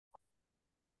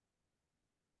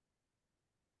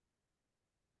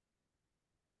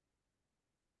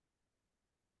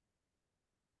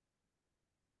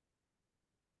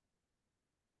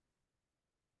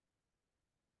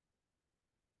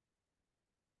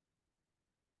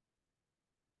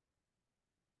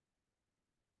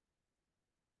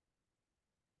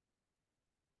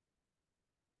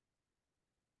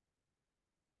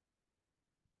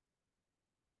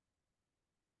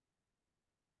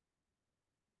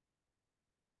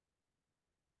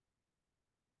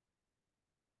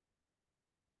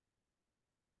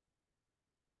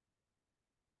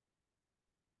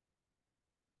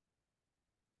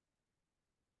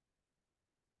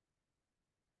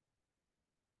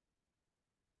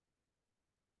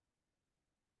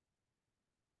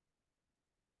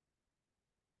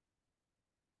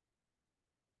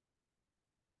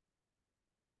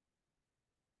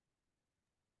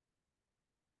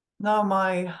Now,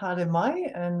 my hare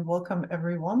mai, and welcome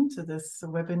everyone to this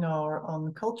webinar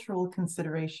on cultural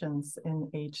considerations in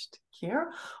aged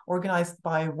care, organized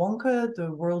by WONCA,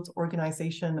 the World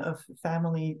Organization of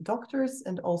Family Doctors,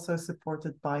 and also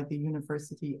supported by the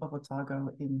University of Otago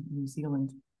in New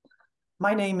Zealand.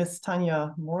 My name is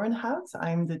Tanya Morenhout.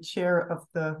 I'm the chair of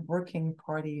the Working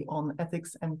Party on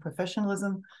Ethics and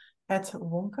Professionalism at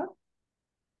WONCA.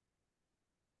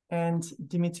 And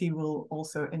Dimity will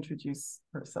also introduce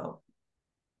herself.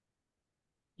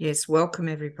 Yes, welcome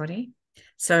everybody.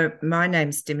 So my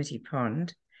name's Dimity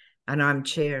Pond, and I'm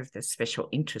chair of the Special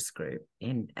Interest Group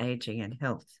in Ageing and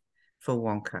Health for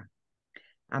WONCA.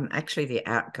 I'm actually the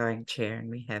outgoing chair, and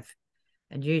we have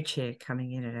a new chair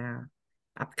coming in at our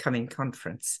upcoming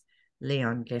conference,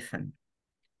 Leon Geffen.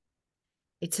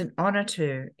 It's an honour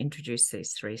to introduce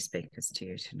these three speakers to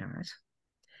you tonight.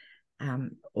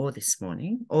 Or this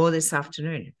morning, or this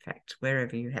afternoon, in fact,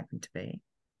 wherever you happen to be.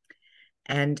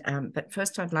 And but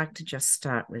first, I'd like to just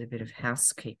start with a bit of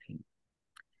housekeeping.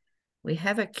 We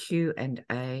have a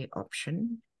Q&A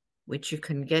option, which you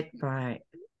can get by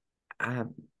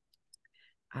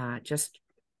just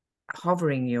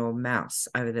hovering your mouse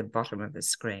over the bottom of the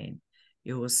screen.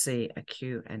 You will see a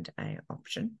Q&A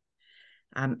option.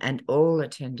 And all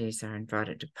attendees are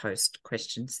invited to post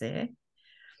questions there.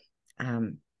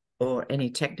 Or any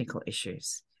technical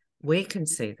issues. We can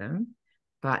see them,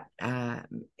 but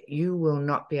you will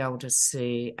not be able to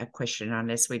see a question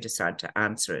unless we decide to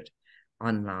answer it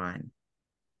online.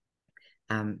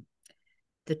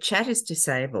 The chat is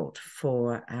disabled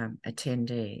for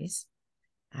attendees.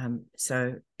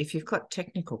 So if you've got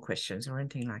technical questions or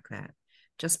anything like that,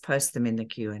 just post them in the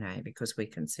Q&A because we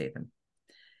can see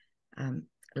them.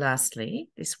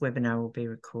 Lastly, this webinar will be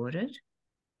recorded.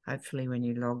 Hopefully when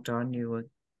you logged on, you were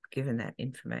given that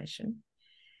information,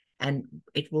 and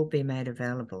it will be made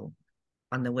available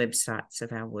on the websites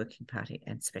of our Working Party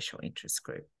and Special Interest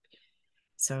Group.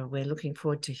 So we're looking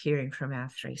forward to hearing from our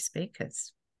three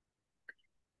speakers.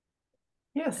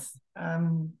 Yes,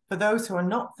 for those who are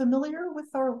not familiar with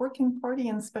our Working Party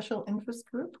and Special Interest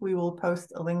Group, we will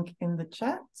post a link in the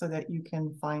chat so that you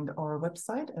can find our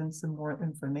website and some more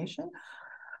information.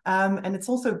 And it's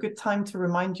also a good time to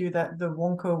remind you that the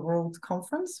WONCA World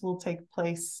Conference will take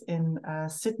place in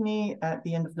Sydney at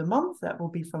the end of the month. That will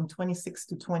be from 26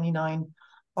 to 29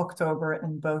 October,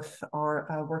 and both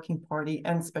our Working Party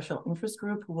and Special Interest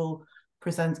Group will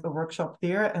present a workshop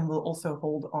there, and we'll also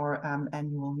hold our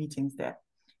annual meetings there.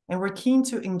 And we're keen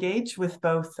to engage with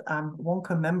both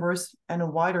WONCA members and a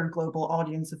wider global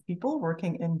audience of people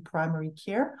working in primary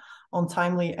care on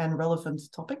timely and relevant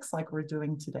topics like we're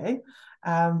doing today.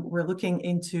 We're looking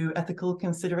into ethical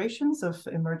considerations of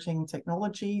emerging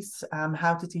technologies,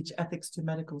 how to teach ethics to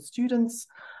medical students,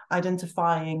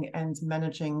 identifying and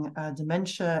managing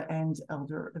dementia and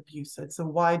elder abuse. It's a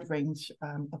wide range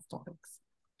of topics.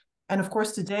 And of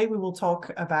course, today we will talk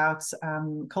about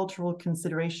cultural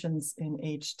considerations in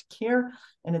aged care.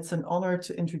 And it's an honor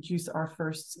to introduce our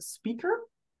first speaker.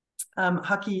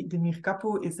 Haki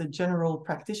Demirkapu is a general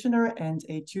practitioner and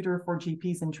a tutor for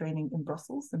GPs in training in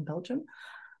Brussels, in Belgium.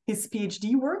 His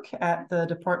PhD work at the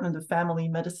Department of Family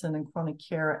Medicine and Chronic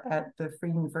Care at the Free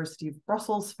University of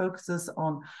Brussels focuses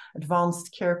on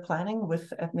advanced care planning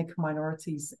with ethnic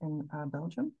minorities in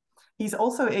Belgium. He's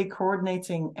also a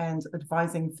coordinating and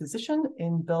advising physician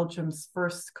in Belgium's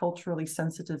first culturally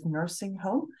sensitive nursing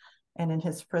home. And in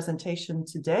his presentation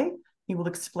today, he will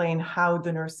explain how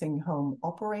the nursing home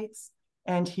operates,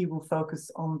 and he will focus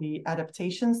on the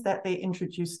adaptations that they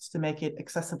introduced to make it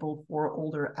accessible for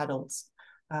older adults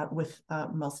with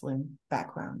Muslim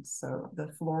backgrounds. So the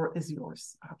floor is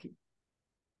yours, Haki.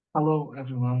 Hello,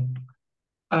 everyone.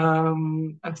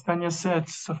 As Tanya said,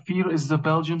 Safir is the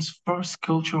Belgium's first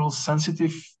cultural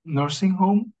sensitive nursing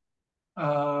home,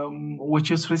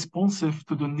 which is responsive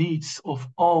to the needs of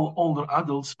all older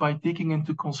adults by taking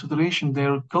into consideration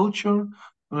their culture,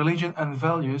 religion, and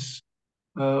values,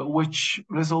 which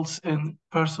results in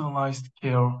personalized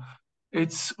care.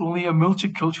 It's only a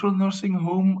multicultural nursing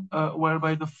home,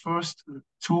 whereby the first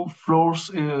two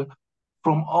floors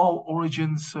from all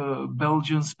origins,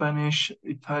 Belgian, Spanish,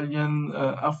 Italian,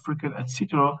 African,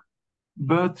 etc.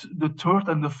 But the third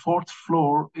and the fourth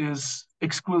floor is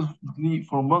exclusively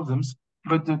for Muslims.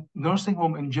 But the nursing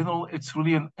home in general, it's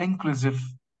really an inclusive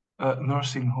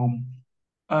nursing home.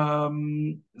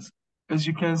 As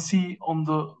you can see on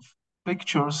the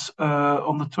pictures,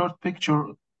 on the third picture,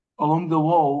 along the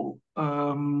wall,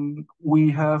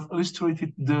 we have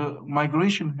illustrated the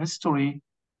migration history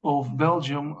of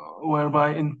Belgium,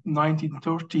 whereby in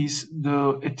 1930s,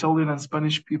 the Italian and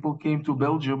Spanish people came to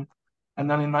Belgium and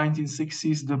then in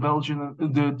 1960s, the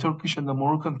Turkish and the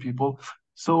Moroccan people.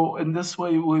 So in this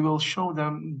way, we will show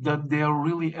them that they are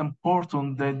really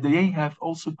important, that they have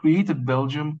also created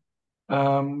Belgium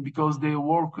because they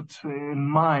worked in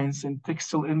mines and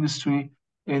textile industry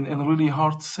in really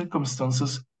hard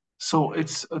circumstances. So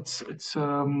it's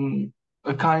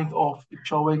a kind of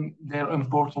showing their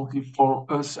importance for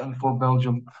us and for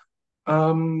Belgium.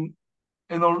 Um,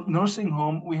 in our nursing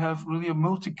home, we have really a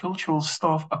multicultural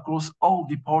staff across all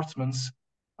departments.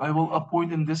 I will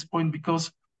appoint in this point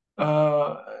because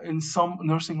in some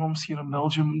nursing homes here in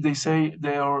Belgium, they say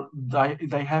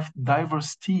they have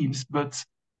diverse teams, but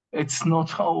it's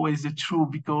not always the true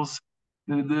because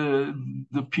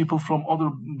the people from other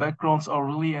backgrounds are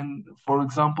really in, for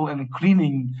example, in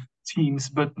cleaning teams,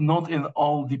 but not in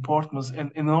all departments.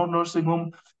 And in our nursing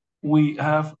home, we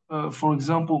have, for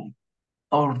example,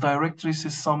 our directress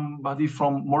is somebody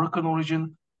from Moroccan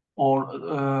origin or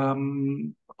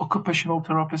occupational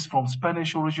therapist from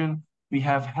Spanish origin. We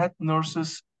have head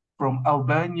nurses from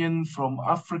Albanian, from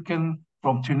African,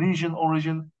 from Tunisian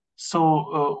origin.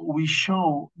 So we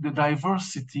show the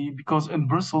diversity because in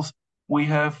Brussels we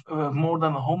have more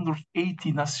than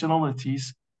 180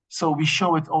 nationalities. So we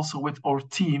show it also with our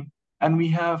team, and we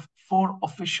have 4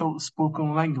 official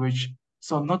spoken language.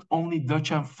 So not only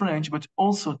Dutch and French, but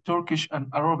also Turkish and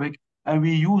Arabic. And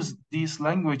we use these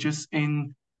languages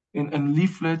in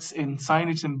leaflets, in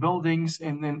signage in buildings,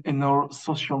 in our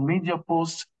social media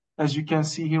posts. As you can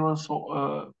see here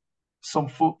also some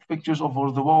pictures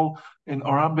over the wall in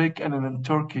Arabic and in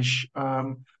Turkish.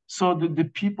 So the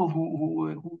people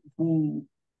who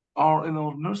are in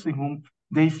our nursing home,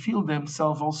 they feel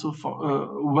themselves also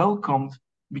welcomed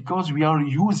because we are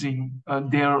using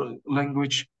their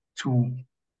language too.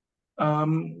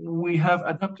 We have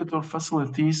adapted our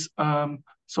facilities.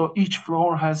 So each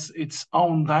floor has its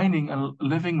own dining and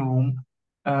living room,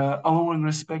 allowing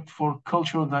respect for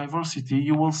cultural diversity.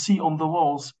 You will see on the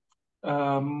walls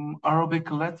Arabic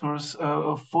letters,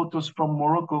 photos from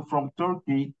Morocco, from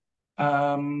Turkey.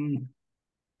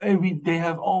 They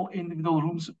have all individual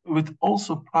rooms with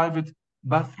also private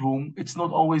bathroom. It's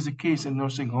not always the case in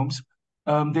nursing homes.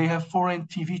 They have foreign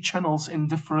TV channels in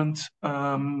different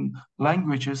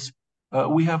languages.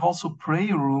 We have also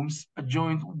prayer rooms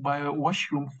joined by a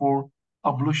washroom for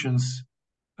ablutions.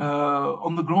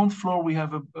 On the ground floor, we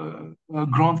have a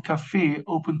grand cafe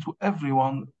open to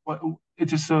everyone.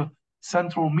 It is a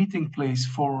central meeting place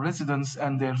for residents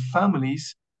and their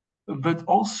families, but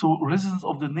also residents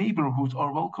of the neighborhood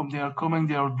are welcome. They are coming,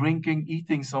 they are drinking,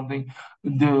 eating something.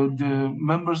 The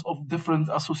members of different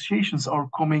associations are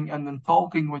coming and then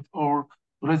talking with our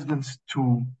residents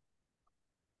too.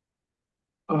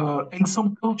 In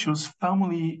some cultures,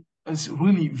 family is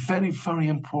really very, very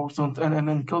important. And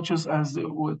in cultures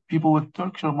with people with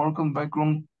Turkish or Moroccan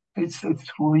background, it's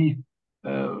really,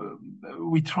 uh,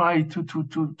 we try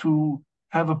to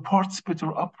have a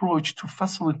participatory approach to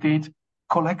facilitate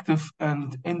collective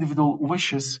and individual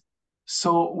wishes.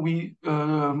 So we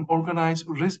organize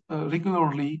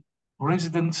regularly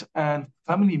resident and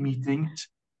family meetings,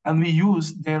 and we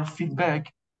use their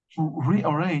feedback to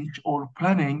rearrange our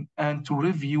planning and to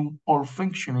review our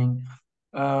functioning.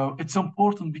 It's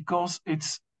important because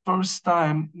it's first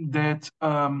time that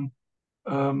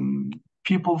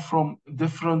people from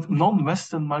different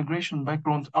non-Western migration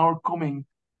backgrounds are coming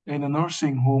in a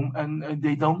nursing home and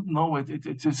they don't know it.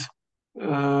 It is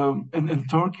in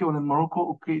Turkey or in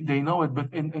Morocco, okay, they know it,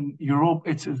 but in Europe,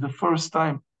 it's the first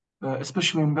time,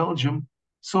 especially in Belgium.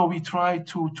 So we try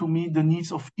to meet the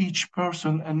needs of each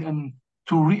person and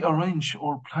to rearrange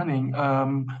our planning.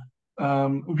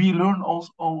 We learn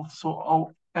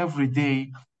also every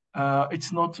day.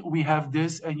 It's not we have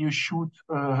this and you should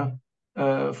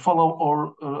follow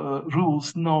our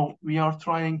rules. No, we are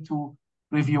trying to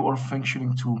review our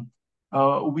functioning too.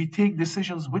 We take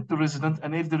decisions with the resident,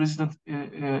 and if the resident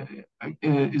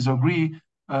is agree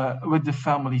with the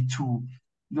family too.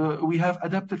 We have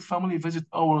adapted family visit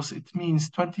hours. It means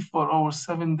 24 hours,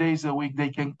 7 days a week. They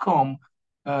can come.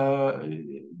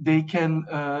 They can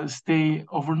stay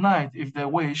overnight if they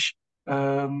wish.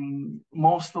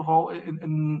 Most of all,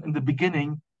 in the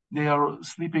beginning, they are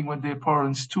sleeping with their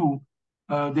parents too.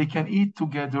 They can eat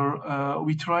together.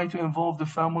 We try to involve the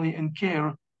family in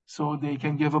care so they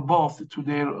can give a bath to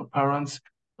their parents.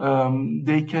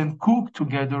 They can cook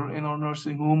together in our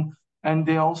nursing home, and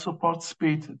they also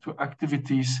participate to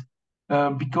activities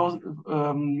because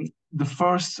the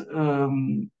first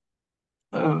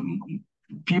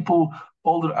people,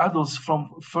 older adults from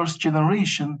first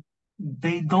generation,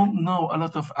 they don't know a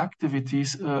lot of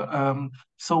activities.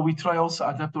 So we try also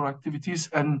adapt our activities,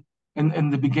 and in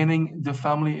the beginning, the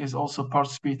family is also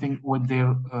participating with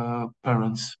their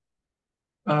parents.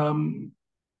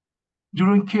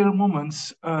 During care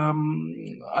moments,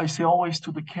 I say always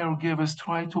to the caregivers,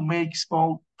 try to make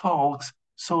small talks.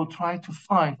 So try to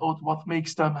find out what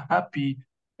makes them happy.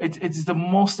 It's the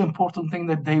most important thing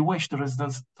that they wish the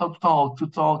residents to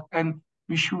talk, and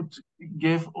we should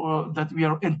give that we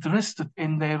are interested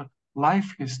in their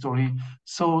life history.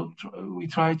 So we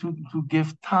try to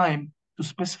give time to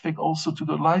specific also to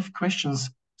the life questions,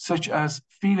 such as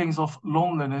feelings of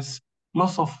loneliness,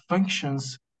 loss of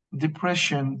functions,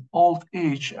 depression, old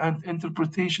age, and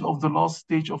interpretation of the last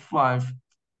stage of life.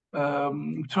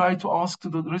 Try to ask to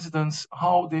the residents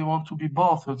how they want to be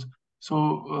bathed.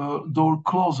 So door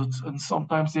closets, and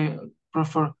sometimes they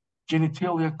prefer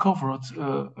genitalia covered,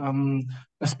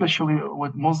 especially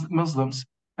with Muslims.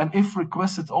 And if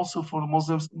requested also for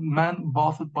Muslims, men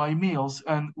bathed by males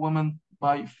and women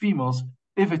by females,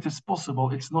 if it is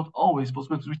possible. It's not always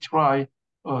possible, but we try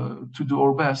to do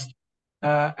our best.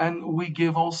 And we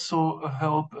give also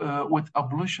help with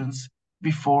ablutions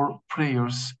before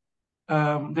prayers.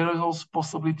 There is also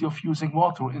possibility of using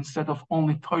water instead of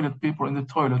only toilet paper in the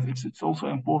toilet. It's also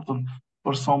important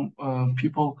for some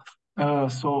people.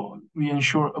 So we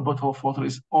ensure a bottle of water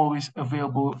is always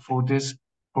available for this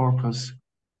purpose.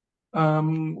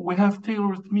 We have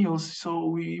tailored meals, so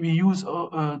we use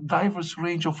a diverse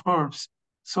range of herbs.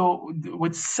 So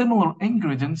with similar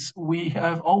ingredients, we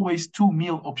have always two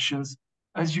meal options.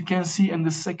 As you can see in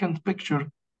the second picture,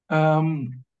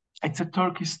 it's a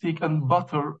turkey steak and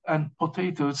butter and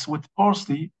potatoes with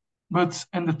parsley. But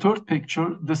in the third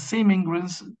picture, the same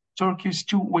ingredients, turkey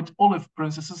stew with olive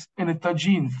princesses in a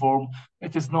tagine form.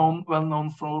 It is well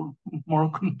known for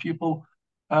Moroccan people.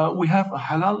 We have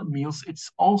halal meals.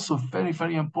 It's also very,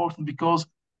 very important because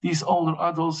these older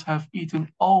adults have eaten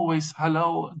always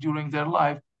halal during their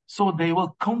life, so they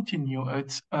will continue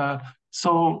it.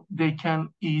 So they can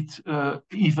eat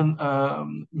even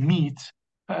meat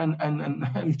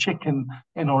and chicken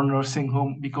in our nursing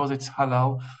home because it's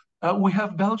halal. We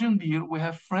have Belgian beer, we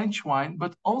have French wine,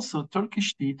 but also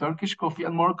Turkish tea, Turkish coffee,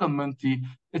 and Moroccan mint tea.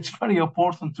 It's very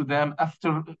important to them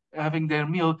after having their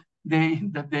meal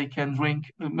that they can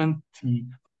drink mint tea.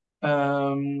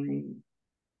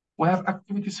 We have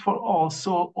activities for all,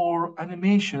 so our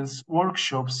animations,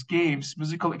 workshops, games,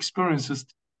 musical experiences,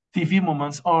 TV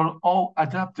moments are all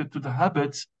adapted to the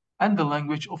habits and the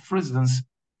language of residents.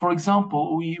 For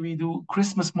example, we do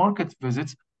Christmas market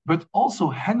visits, but also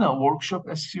henna workshop,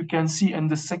 as you can see in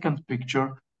the second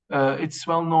picture. It's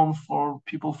well known for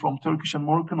people from Turkish and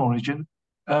Moroccan origin.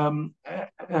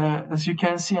 As you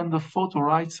can see on the photo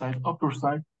right side, upper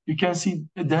side, you can see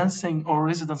dancing or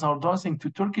residents are dancing to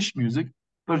Turkish music.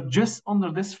 But just under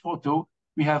this photo,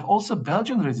 we have also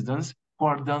Belgian residents who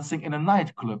are dancing in a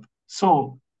nightclub.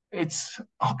 So it's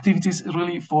activities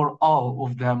really for all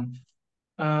of them.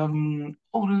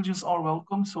 All religions are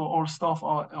welcome, so our staff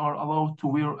are allowed to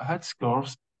wear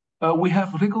headscarves. We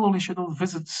have regularly scheduled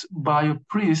visits by a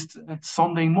priest at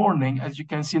Sunday morning, as you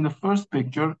can see in the first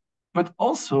picture, but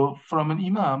also from an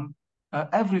imam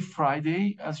every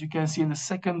Friday, as you can see in the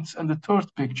second and the third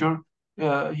picture.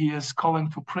 He is calling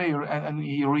to prayer and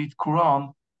he read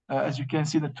Quran. As you can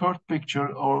see in the third picture,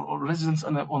 or residents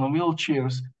on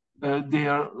wheelchairs, they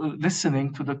are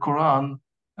listening to the Quran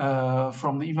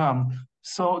from the imam.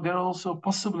 So there are also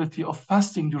possibility of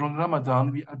fasting during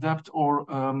Ramadan. We adapt our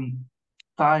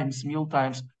times, meal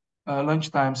times,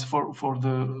 lunch times for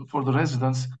the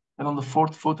residents. And on the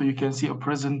fourth photo, you can see a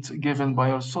present given by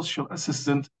our social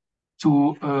assistant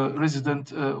to resident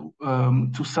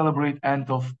to celebrate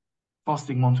end of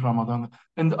fasting month Ramadan.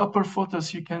 In the upper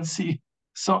photos, you can see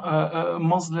a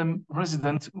Muslim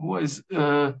resident who is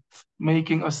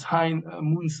making a sign, a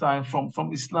moon sign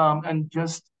from Islam, and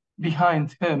just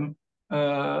behind him,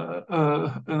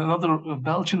 another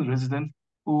Belgian resident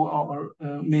who are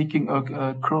making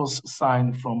a cross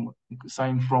sign from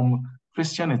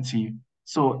Christianity.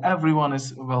 So everyone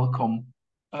is welcome.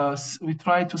 We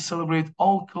try to celebrate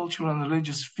all cultural and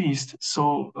religious feasts,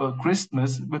 so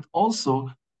Christmas, but also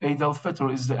Eid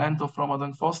al-Fitr is the end of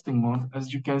Ramadan fasting month,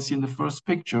 as you can see in the first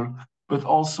picture, but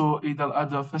also Eid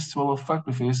al-Adha, festival of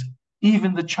sacrifice,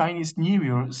 even the Chinese New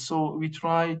Year. So we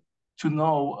try to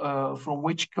know from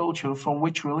which culture, from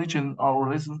which religion our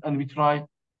residents, and we try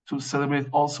to celebrate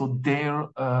also their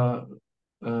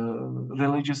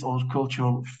religious or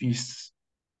cultural feasts.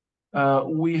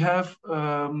 We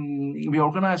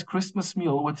organize Christmas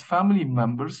meal with family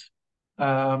members,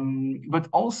 but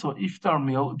also iftar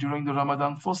meal during the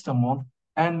Ramadan fasting month.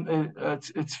 And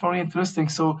it's very interesting.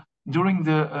 So during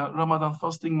the Ramadan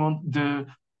fasting month, the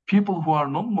people who are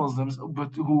non-Muslims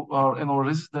but who are in our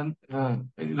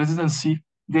residency,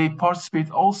 they participate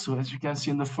also, as you can see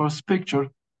in the first picture.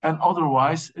 And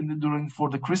otherwise, for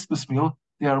the Christmas meal,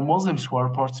 they are Muslims who are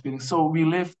participating. So we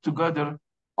live together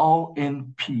all in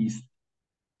peace.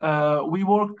 We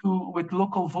work with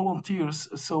local volunteers,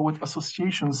 so with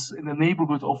associations in the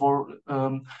neighborhood of our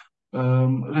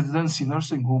residency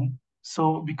nursing home. So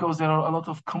because there are a lot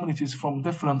of communities from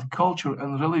different culture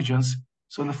and religions.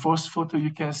 So in the first photo,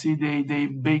 you can see they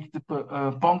baked the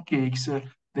pancakes.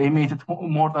 They made it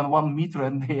more than 1 meter,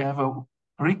 and they have a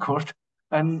record.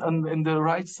 And in the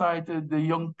right side, the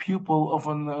young pupil of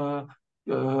an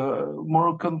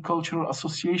Moroccan Cultural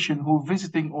Association who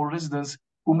visiting our residents,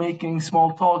 who making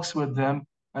small talks with them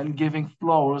and giving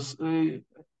flowers.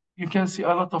 You can see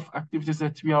a lot of activities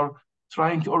that we are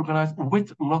trying to organize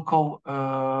with local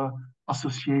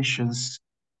associations.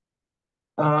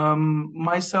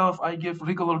 Myself, I give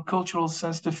regular cultural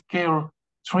sensitive care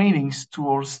trainings to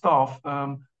our staff.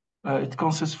 It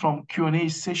consists from Q&A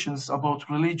sessions about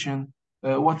religion,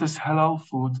 what is halal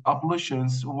food,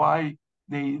 ablutions, why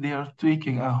they are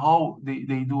taking and how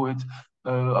they do it,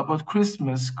 about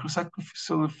Christmas,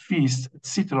 sacrificial feast,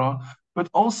 etc. But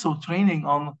also training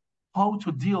on how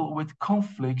to deal with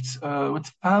conflicts with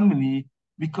family,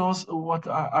 because what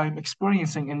I'm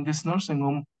experiencing in this nursing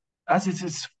home, as it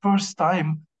is first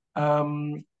time,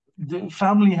 the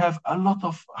family have a lot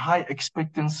of high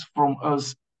expectations from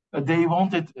us. They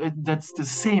want it that's the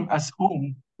same as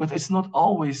home, but it's not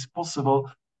always possible.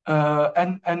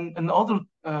 And another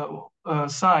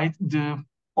side, the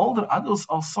older adults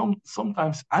are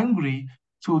sometimes angry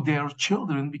to their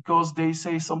children because they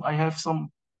say I have some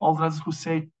older adults who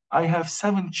say, I have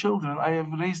 7 children, I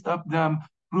have raised up them,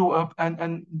 grew up,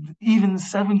 and even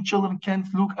 7 children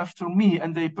can't look after me,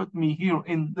 and they put me here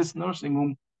in this nursing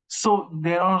home. So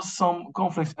there are some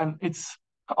conflicts, and it's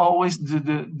always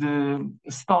the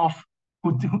staff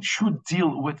who should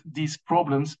deal with these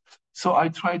problems. So I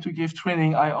try to give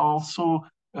training. I also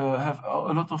have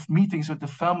a lot of meetings with the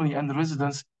family and the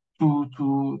residents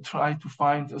to try to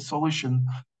find a solution.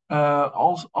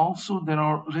 Also, there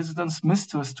are residents'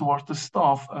 mistrust toward the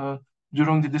staff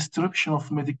during the distribution of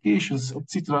medications,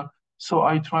 etc. So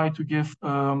I try to give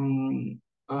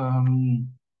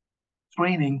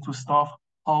training to staff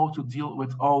how to deal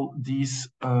with all these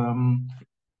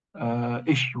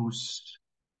issues.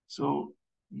 So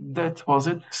that was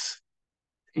it.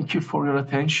 Thank you for your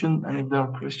attention. And if there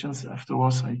are questions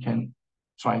afterwards, I can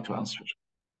try to answer.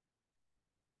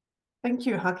 Thank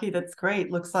you, Haki. That's great.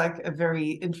 Looks like a very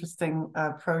interesting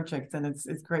project, and it's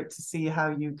great to see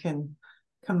how you can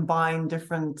combine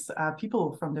different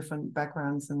people from different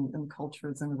backgrounds and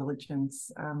cultures and religions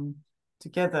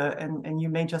together. And you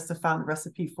may just have found a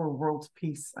recipe for world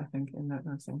peace, I think, in that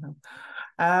nursing home.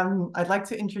 I'd like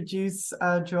to introduce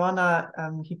Joanna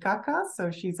Hikaka. So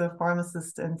she's a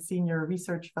pharmacist and senior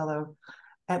research fellow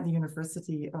at the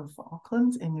University of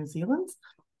Auckland in New Zealand.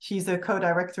 She's a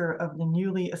co-director of the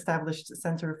newly established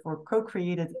Center for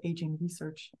Co-Created Aging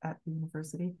Research at the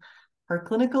university. Her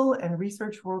clinical and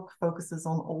research work focuses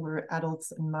on older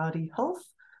adults and Māori health,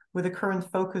 with a current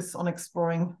focus on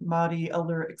exploring Māori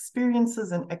elder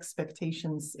experiences and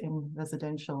expectations in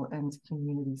residential and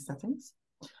community settings.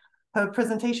 Her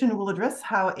presentation will address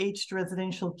how aged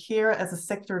residential care as a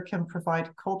sector can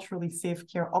provide culturally safe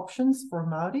care options for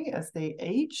Māori as they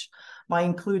age by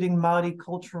including Māori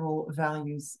cultural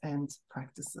values and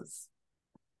practices.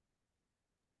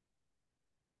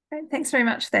 Great. Thanks very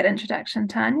much for that introduction,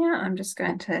 Tanya. I'm just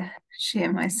going to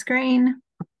share my screen.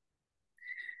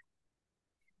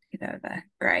 Get over.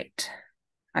 Great.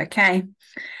 Okay.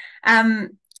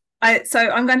 So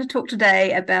I'm going to talk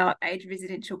today about aged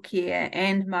residential care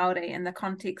and Māori in the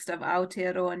context of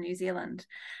Aotearoa, New Zealand.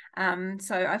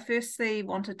 So I firstly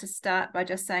wanted to start by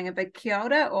just saying a big kia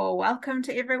ora or welcome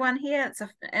to everyone here. It's an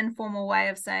informal way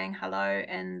of saying hello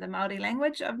in the Māori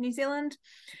language of New Zealand.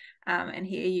 And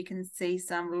here you can see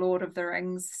some Lord of the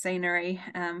Rings scenery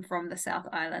from the South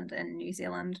Island in New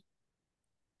Zealand.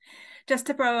 Just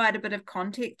to provide a bit of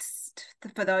context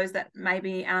for those that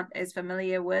maybe aren't as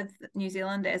familiar with New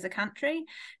Zealand as a country,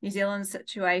 New Zealand's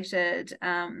situated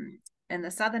in the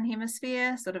southern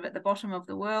hemisphere, sort of at the bottom of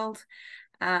the world.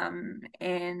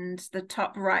 And the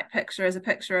top right picture is a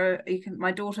picture,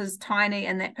 my daughter's tiny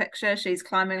in that picture. She's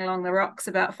climbing along the rocks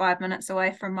about 5 minutes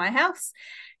away from my house.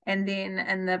 And then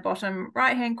in the bottom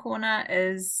right-hand corner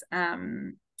is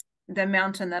the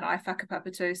mountain that I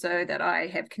whakapapa to, so that I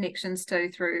have connections to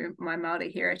through my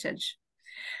Māori heritage.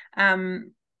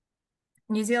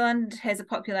 New Zealand has a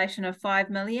population of 5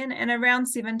 million, and around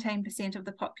 17% of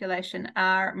the population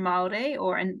are Māori,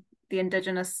 or the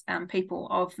Indigenous people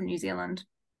of New Zealand.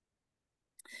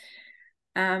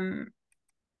 And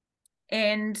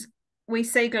we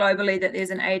see globally that there's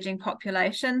an ageing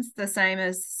population, the same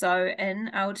as so in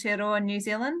Aotearoa, New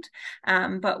Zealand.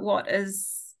 But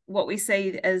what we see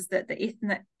is that the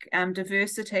ethnic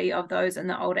diversity of those in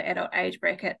the older adult age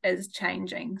bracket is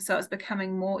changing. So it's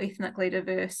becoming more ethnically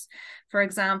diverse. For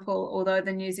example, although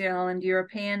the New Zealand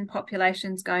European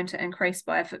population is going to increase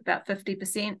by about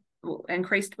 50%,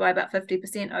 increased by about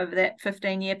 50% over that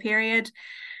 15-year period,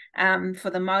 for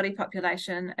the Māori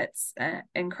population, it's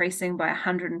increasing by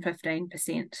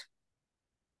 115%.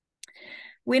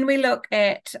 When we look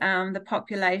at the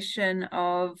population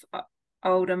of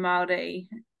older Māori,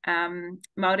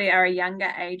 Māori are a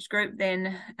younger age group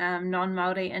than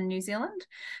non-Māori in New Zealand.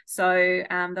 So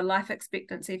the life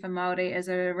expectancy for Māori is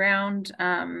around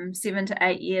 7 to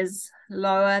 8 years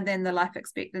lower than the life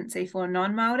expectancy for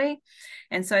non-Māori.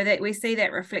 And so that we see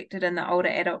that reflected in the older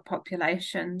adult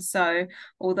population. So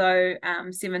although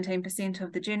 17%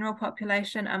 of the general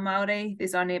population are Māori,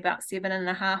 there's only about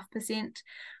 7.5%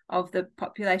 of the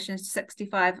population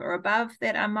 65 or above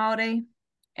that are Māori.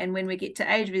 And when we get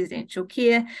to age residential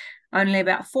care, only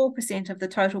about 4% of the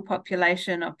total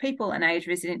population of people in age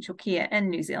residential care in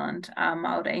New Zealand are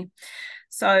Māori.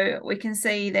 So we can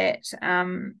see that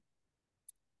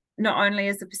not only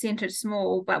is the percentage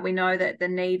small, but we know that the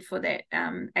need for that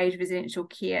age residential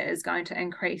care is going to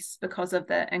increase because of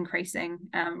the increasing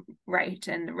rate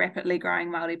and rapidly growing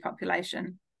Māori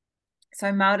population.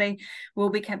 So Māori will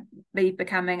be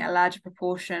becoming a larger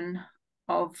proportion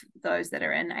of those that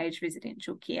are in age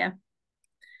residential care.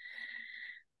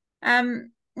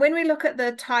 When we look at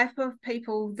the type of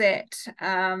people that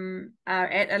are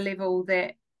at a level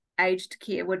that aged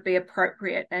care would be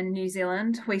appropriate in New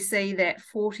Zealand, we see that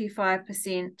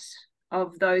 45%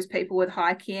 of those people with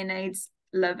high care needs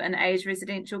live in age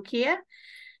residential care,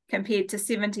 compared to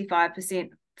 75%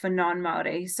 for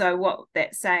non-Māori. So what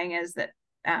that's saying is that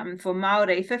for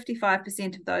Māori,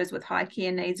 55% of those with high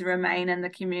care needs remain in the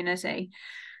community.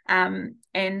 And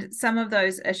some of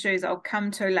those issues I'll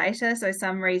come to later. So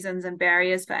some reasons and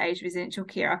barriers for age residential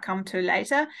care I'll come to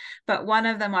later. But one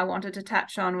of them I wanted to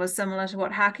touch on was similar to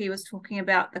what Haki was talking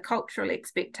about, the cultural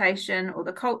expectation or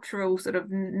the cultural sort of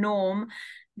norm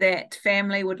that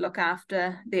family would look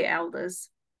after their elders.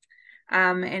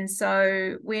 And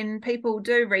so when people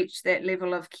do reach that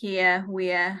level of care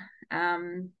where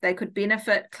they could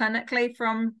benefit clinically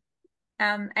from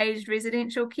aged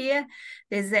residential care,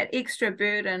 there's that extra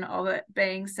burden of it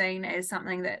being seen as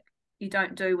something that you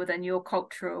don't do within your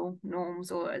cultural norms,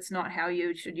 or it's not how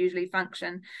you should usually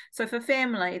function. So for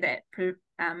family, that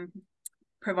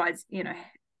provides,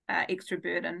 extra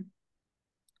burden.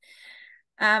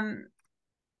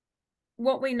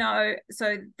 What we know,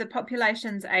 so the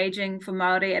population's aging for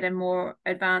Māori at a more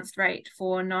advanced rate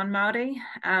for non-Māori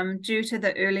due to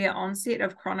the earlier onset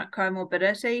of chronic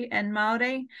comorbidity in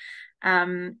Māori,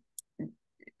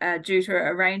 due to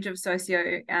a range of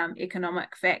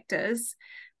socio-economic factors.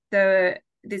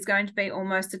 There's going to be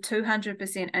almost a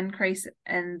 200% increase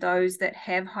in those that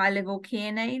have high-level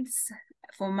care needs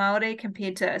for Māori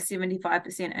compared to a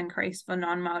 75% increase for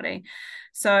non-Māori.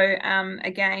 So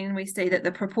again, we see that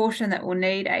the proportion that will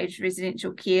need aged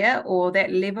residential care or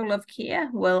that level of care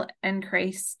will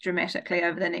increase dramatically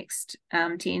over the next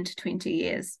 10 to 20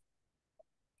 years.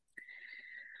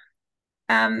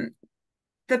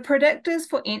 The predictors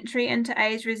for entry into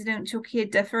aged residential care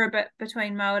differ a bit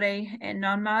between Māori and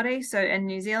non-Māori. So in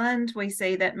New Zealand, we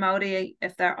see that Māori,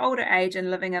 if they're older age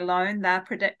and living alone, they're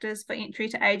predictors for entry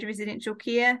to aged residential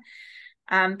care,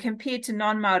 compared to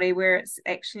non-Māori, where it's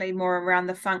actually more around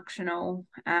the functional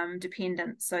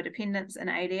dependence. So dependence in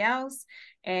ADLs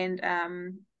and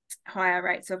higher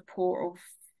rates of poor or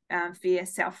fair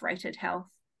self-rated health.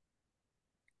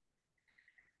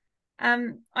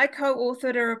 I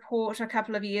co-authored a report a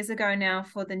couple of years ago now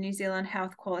for the New Zealand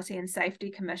Health Quality and Safety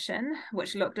Commission,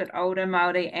 which looked at older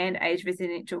Māori and aged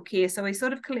residential care. So we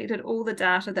sort of collected all the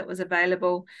data that was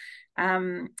available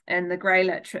in the grey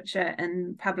literature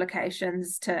and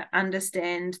publications to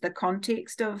understand the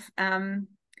context of Māori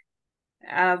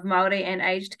and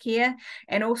aged care,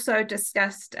 and also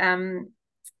discussed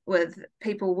with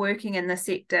people working in the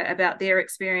sector about their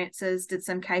experiences, did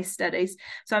some case studies.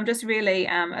 So I'm just really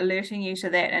alerting you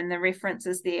to that, and the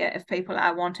references there if people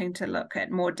are wanting to look at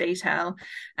more detail.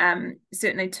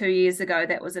 Certainly 2 years ago,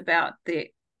 that was about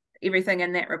everything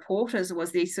in that report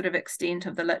was the sort of extent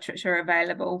of the literature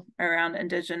available around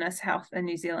Indigenous health in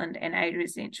New Zealand and aged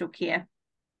residential care.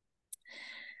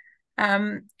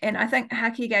 And I think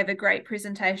Haki gave a great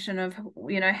presentation of,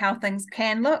 how things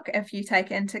can look if you take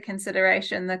into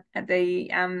consideration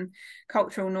the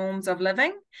cultural norms of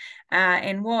living.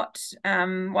 And what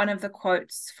one of the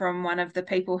quotes from one of the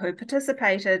people who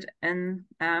participated in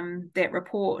that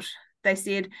report, they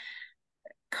said,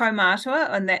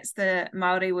 kaumātua, and that's the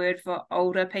Māori word for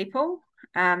older people,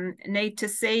 need to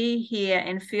see, hear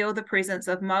and feel the presence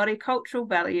of Māori cultural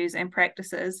values and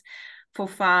practices for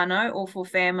whānau or for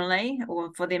family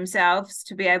or for themselves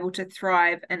to be able to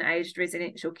thrive in aged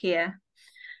residential care.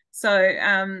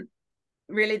 So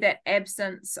really that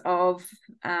absence of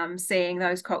seeing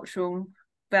those cultural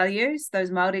values,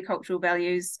 those Māori cultural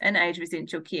values in aged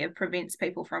residential care, prevents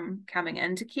people from coming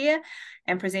into care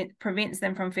and prevents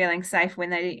them from feeling safe when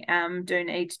they do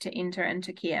need to enter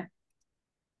into care.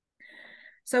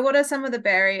 So what are some of the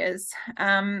barriers?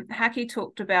 Haki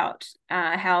talked about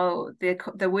how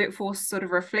the workforce sort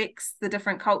of reflects the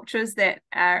different cultures that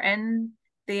are in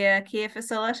their care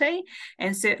facility.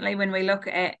 And certainly when we look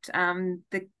at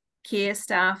the care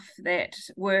staff that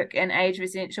work in aged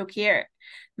residential care,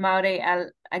 Māori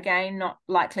are again not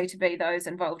likely to be those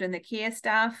involved in the care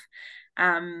staff.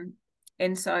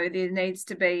 And so there needs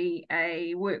to be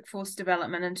a workforce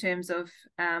development in terms of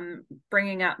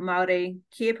bringing up Māori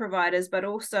care providers, but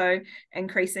also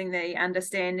increasing the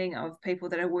understanding of people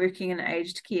that are working in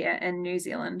aged care in New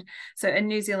Zealand. So in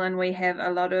New Zealand, we have a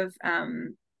lot of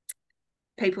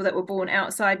people that were born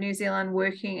outside New Zealand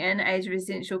working in aged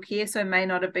residential care, so may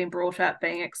not have been brought up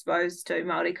being exposed to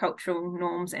Māori cultural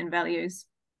norms and values.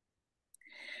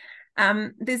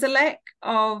 There's a lack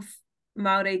of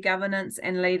Māori governance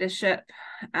and leadership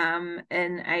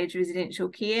in aged residential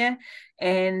care,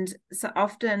 and so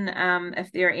often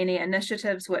if there are any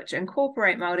initiatives which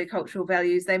incorporate Māori cultural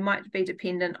values, they might be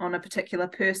dependent on a particular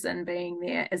person being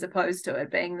there as opposed to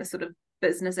it being the sort of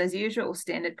business as usual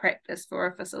standard practice for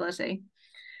a facility.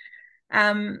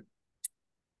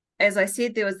 As I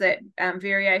said, there was that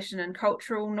variation in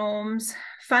cultural norms.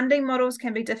 Funding models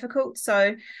can be difficult,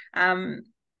 so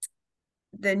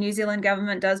the New Zealand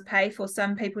government does pay for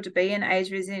some people to be in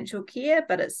aged residential care,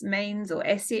 but it's means or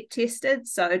asset tested.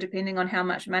 So depending on how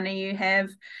much money you have,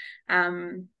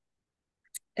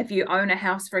 if you own a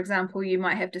house, for example, you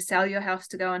might have to sell your house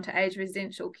to go into aged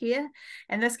residential care.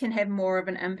 And this can have more of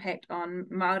an impact on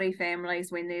Māori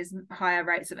families when there's higher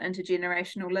rates of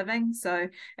intergenerational living. So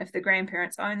if the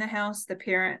grandparents own the house, the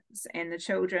parents and the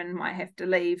children might have to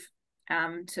leave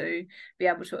to be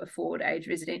able to afford aged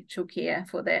residential care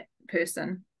for that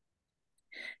person.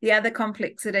 The other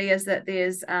complexity is that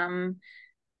there's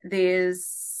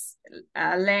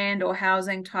land or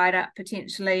housing tied up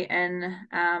potentially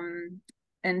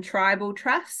in tribal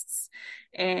trusts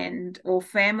or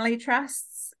family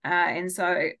trusts, and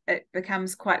so it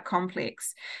becomes quite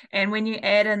complex. And when you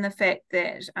add in the fact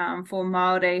that for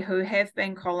Māori who have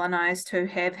been colonised, who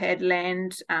have had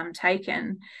land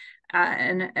taken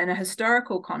in a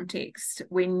historical context,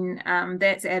 when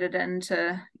that's added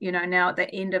into, now at the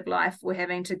end of life, we're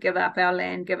having to give up our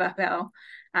land, give up our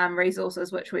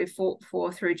resources which we've fought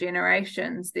for through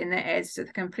generations, then that adds to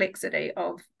the complexity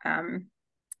of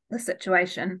the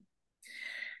situation.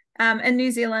 In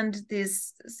New Zealand,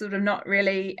 there's sort of not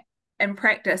really in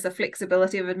practice a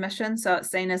flexibility of admission, so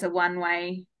it's seen as a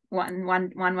one-way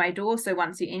door. So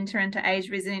once you enter into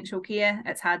aged residential care,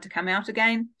 it's hard to come out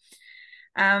again.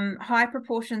 High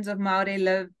proportions of Māori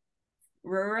live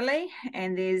rurally,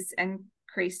 and there's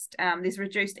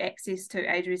reduced access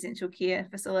to aged residential care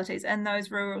facilities in those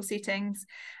rural settings,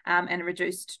 and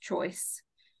reduced choice.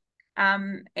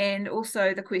 And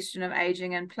also the question of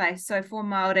aging in place. So for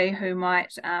Māori who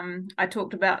might, I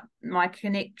talked about my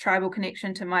tribal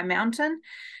connection to my mountain.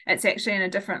 It's actually in a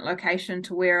different location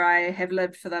to where I have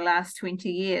lived for the last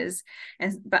 20 years.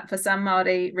 But for some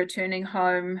Māori, returning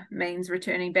home means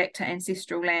returning back to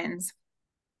ancestral lands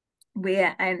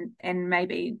where and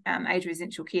maybe aged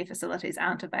residential care facilities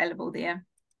aren't available there.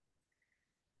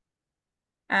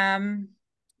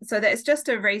 So that's just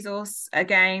a resource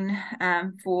again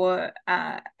for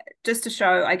just to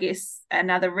show, I guess,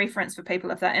 another reference for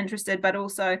people if they're interested, but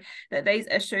also that these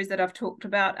issues that I've talked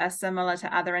about are similar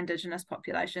to other Indigenous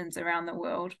populations around the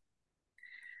world.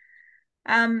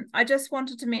 I just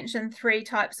wanted to mention 3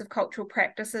 types of cultural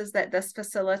practices that this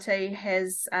facility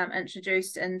has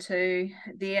introduced into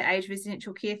their aged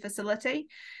residential care facility.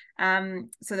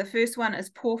 So the first one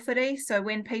is pōwhiri. So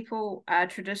when people are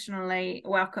traditionally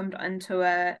welcomed into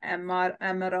a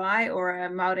marae or a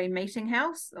Māori meeting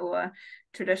house or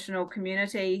traditional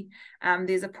community,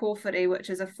 there's a pōwhiri, which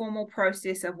is a formal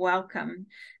process of welcome.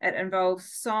 It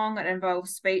involves song, it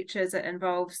involves speeches, it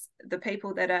involves the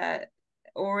people that are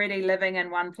already living in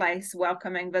one place,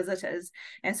 welcoming visitors.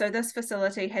 And so this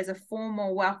facility has a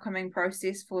formal welcoming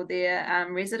process for their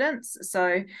residents.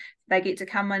 So they get to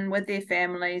come in with their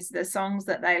families. The songs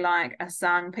that they like are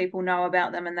sung. People know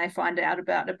about them, and they find out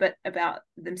about a bit about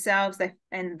themselves. They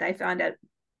find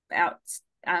out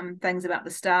things about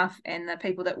the staff and the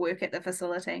people that work at the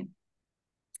facility.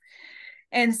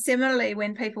 And similarly,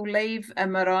 when people leave a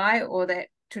marae or that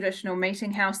traditional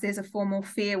meeting house, there's a formal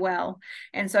farewell.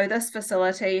 And so this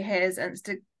facility has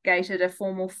instigated a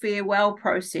formal farewell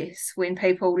process when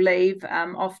people leave,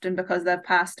 often because they've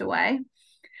passed away,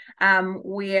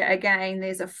 where again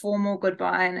there's a formal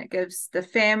goodbye, and it gives the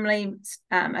family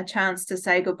a chance to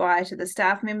say goodbye to the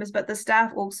staff members, but the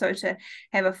staff also to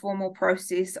have a formal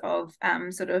process of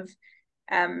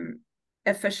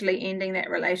officially ending that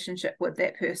relationship with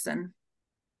that person.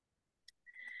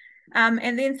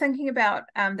 And then thinking about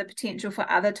the potential for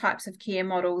other types of care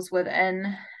models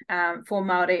within for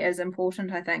Māori is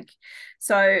important, I think.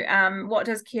 So what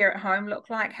does care at home look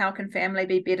like? How can family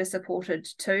be better supported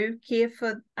to care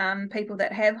for people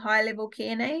that have high level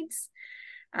care needs?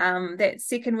 That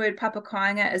second word,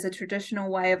 papakainga, is a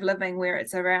traditional way of living where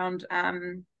it's around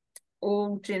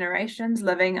all generations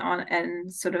living in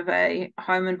sort of a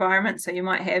home environment. So you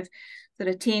might have sort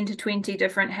of 10 to 20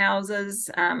 different houses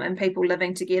and people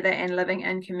living together and living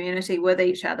in community with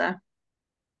each other.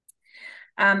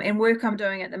 And work I'm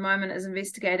doing at the moment is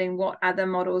investigating what other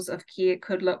models of care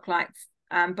could look like,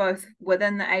 both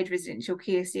within the aged residential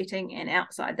care setting and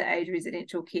outside the aged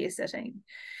residential care setting.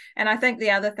 And I think the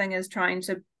other thing is trying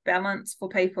to balance for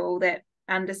people that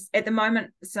at the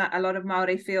moment, a lot of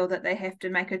Māori feel that they have to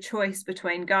make a choice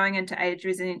between going into aged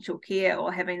residential care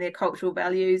or having their cultural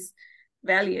values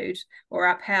valued or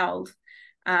upheld.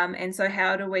 And so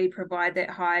how do we provide that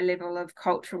high level of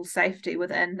cultural safety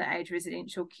within the aged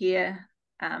residential care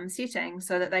setting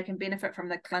so that they can benefit from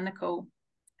the clinical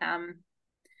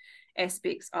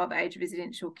aspects of aged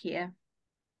residential care?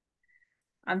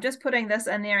 I'm just putting this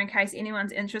in there in case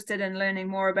anyone's interested in learning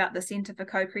more about the Centre for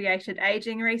Co-Created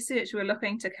Ageing Research. We're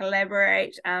looking to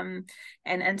collaborate and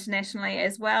internationally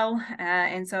as well.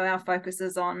 And so our focus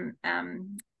is on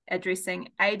addressing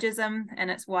ageism in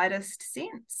its widest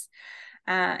sense.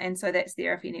 And so that's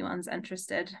there if anyone's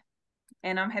interested.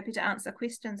 And I'm happy to answer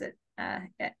questions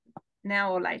at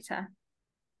now or later.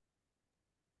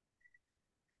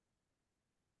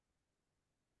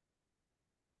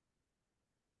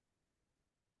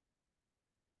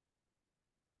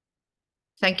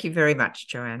 Thank you very much,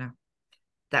 Joanna.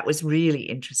 That was really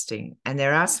interesting. And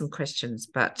there are some questions,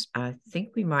 but I think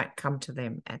we might come to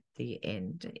them at the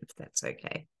end, if that's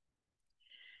okay.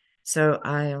 So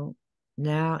I'll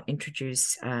now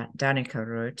introduce Danica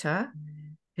Rota,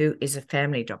 who is a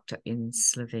family doctor in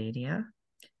Slovenia.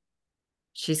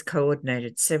 She's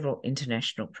coordinated several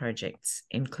international projects,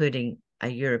 including a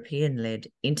European-led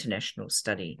international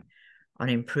study on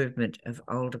improvement of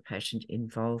older patient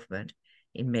involvement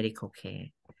in medical care.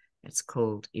 It's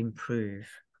called IMPROVE.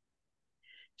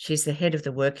 She's the head of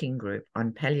the working group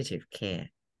on palliative care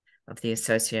of the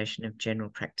Association of General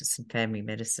Practice and Family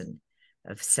Medicine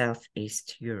of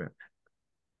Southeast Europe.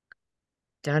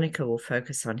 Danica will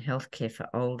focus on healthcare for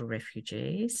older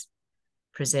refugees,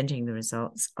 presenting the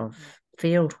results of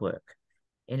field work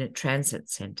in a transit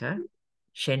centre,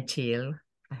 Gentil.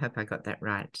 I hope I got that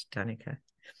right, Danica.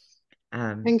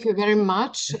 Thank you very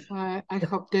much. I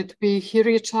hope that we hear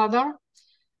each other.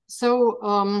 So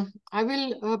I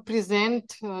will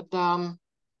present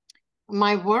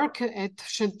my work at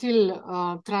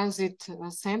Gentil Transit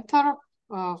Center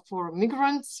for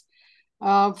migrants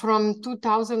from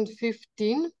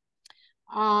 2015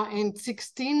 and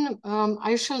 16.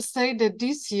 I shall say that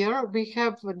this year we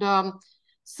have the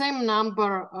same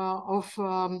number of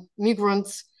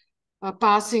migrants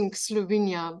passing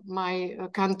Slovenia, my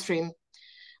country.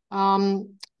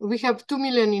 We have 2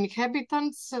 million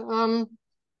inhabitants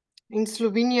in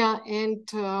Slovenia, and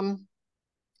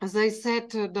as I said,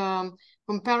 the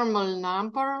comparable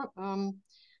number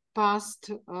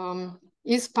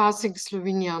is passing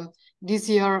Slovenia this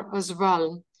year as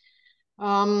well.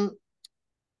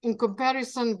 In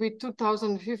comparison with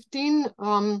 2015,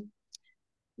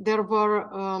 there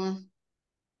were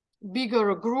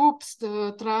bigger groups,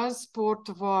 the transport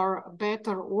were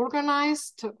better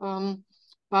organized,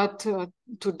 but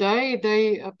today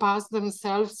they pass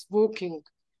themselves walking,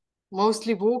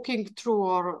 mostly walking through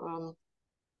or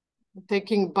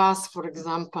taking bus, for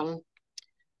example.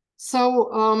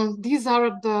 So these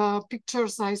are the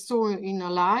pictures I saw in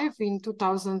live in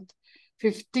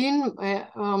 2015.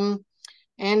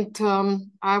 And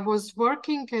I was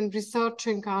working and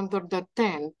researching under the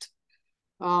tent.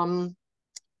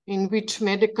 in which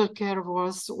medical care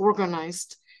was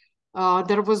organized.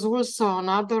 There was also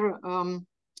another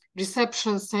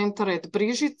reception center at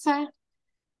Brežice,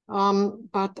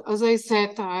 but as I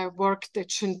said, I worked at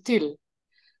Šentilj.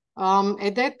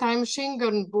 At that time,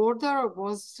 Schengen border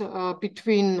was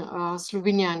between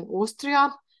Slovenia and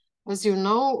Austria. As you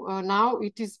know, now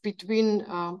it is between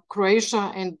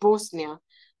Croatia and Bosnia.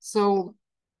 So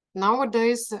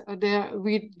nowadays,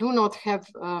 we do not have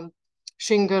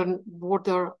Schengen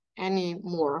border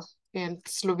anymore in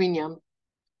Slovenia.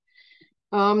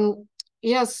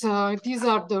 Yes, these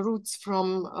are the routes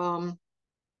from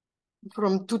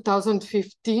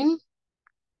 2015.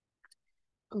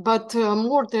 But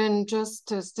more than just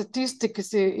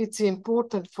statistics, it's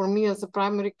important for me as a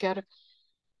primary care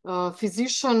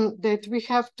physician that we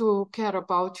have to care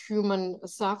about human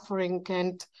suffering,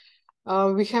 and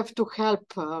we have to help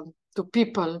to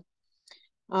people,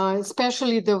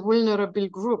 especially the vulnerable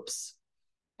groups.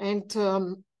 And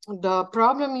the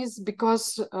problem is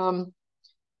because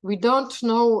we don't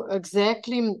know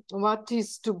exactly what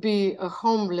is to be a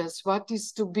homeless, what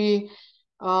is to be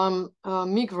a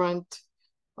migrant,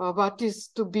 what is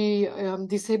to be a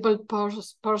disabled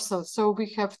person. So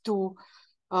we have to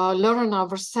learn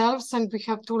ourselves, and we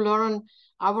have to learn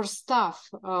our staff.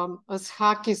 As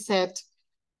Haki said,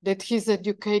 that he's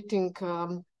educating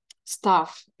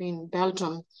staff in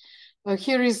Belgium.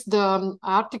 Here is the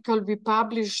article we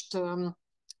published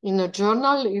in a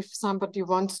journal. If somebody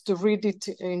wants to read it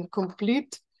in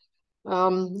complete,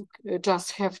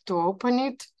 just have to open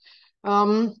it.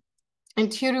 And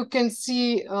here you can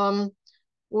see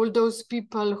all those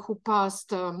people who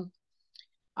passed.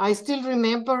 I still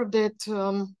remember that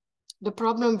the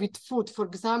problem with food, for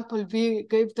example, we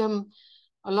gave them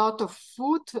a lot of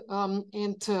food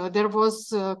and there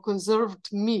was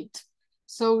conserved meat.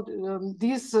 So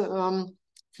these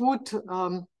food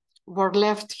were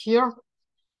left here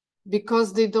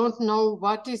because they don't know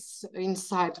what is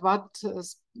inside, what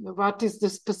is the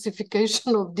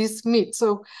specification of this meat.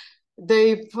 So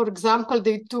they, for example,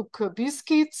 they took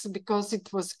biscuits because it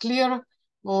was clear,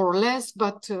 more or less,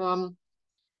 but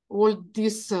all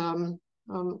this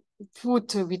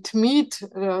food with meat,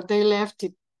 they left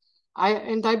it.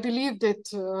 I believe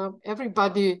that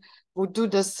everybody would do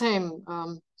the same,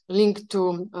 linked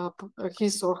to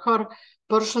his or her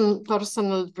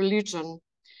personal religion.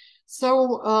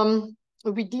 So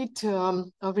we did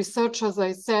research, as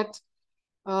I said.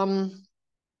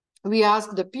 We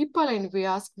asked the people and we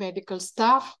asked medical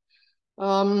staff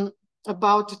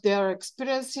about their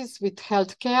experiences with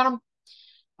healthcare.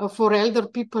 For elder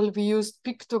people, we used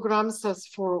pictograms as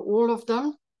for all of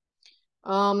them.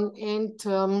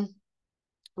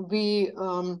 We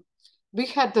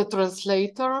had the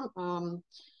translator.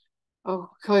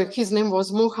 His name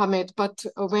was Mohammed, but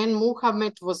when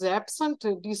Mohammed was absent,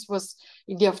 this was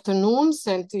in the afternoons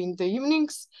and in the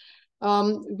evenings,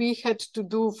 we had to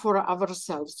do for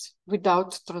ourselves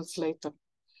without translator.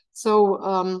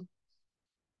 So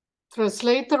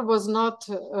translator was not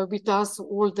with us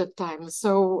all the time.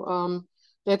 So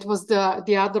that was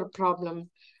the other problem.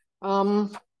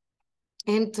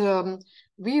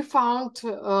 We found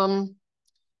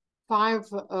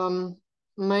 5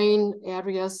 main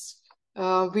areas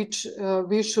which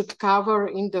we should cover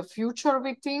in the future,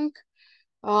 we think.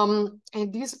 And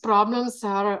these problems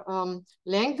are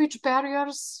language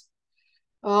barriers,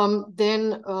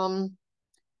 then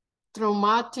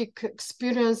traumatic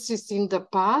experiences in the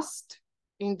past,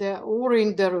 or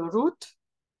in the root.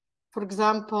 For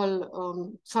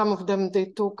example, some of them, they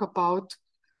talk about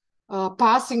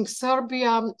passing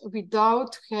Serbia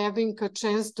without having a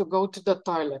chance to go to the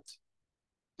toilet.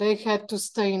 They had to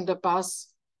stay in the bus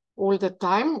all the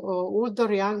time,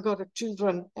 older, younger,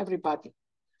 children, everybody.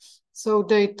 So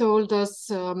they told us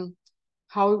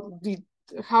how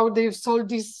they've solved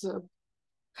these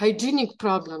hygienic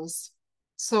problems.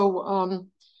 So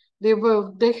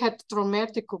they had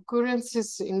traumatic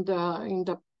occurrences in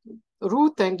the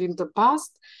root and in the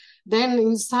past. Then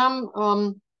in some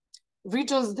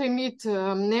regions, they meet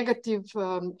negative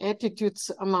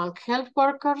attitudes among health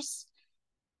workers.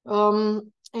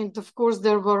 And of course,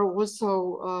 there were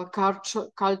also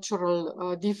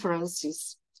cultural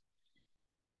differences.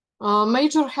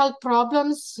 Major health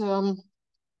problems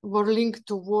were linked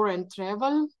to war and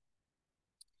travel.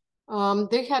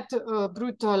 They had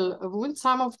brutal wounds,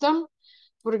 some of them.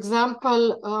 For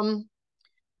example,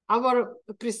 our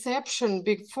perception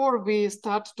before we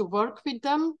start to work with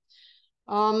them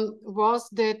was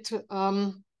that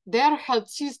their health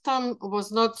system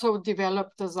was not so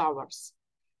developed as ours,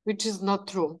 which is not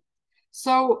true.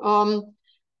 So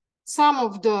some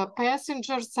of the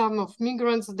passengers, some of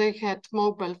migrants, they had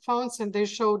mobile phones, and they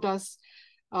showed us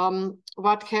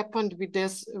what happened with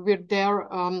their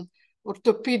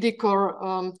orthopedic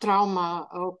or trauma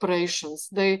operations.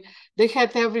 They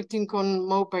had everything on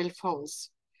mobile phones.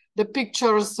 The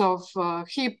pictures of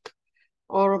hip,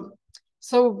 or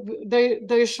so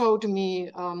they showed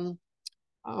me.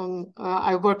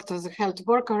 I worked as a health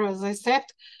worker, as I said.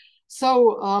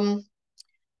 So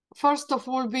first of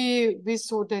all, we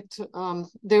saw that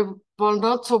they were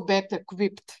not so bad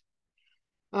equipped.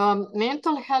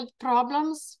 Mental health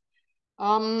problems,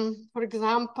 for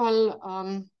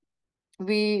example,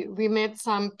 we met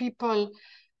some people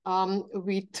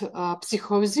with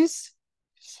psychosis,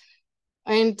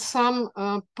 and some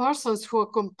persons who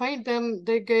accompanied them,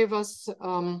 they gave us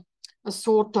a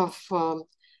sort of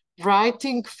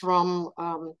writing from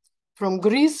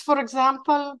Greece, for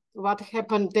example, what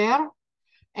happened there,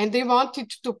 and they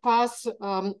wanted to pass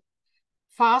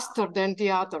faster than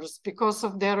the others because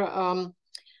of their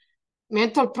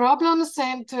mental problems,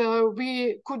 and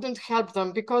we couldn't help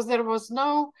them because there was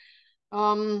no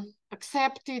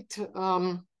accepted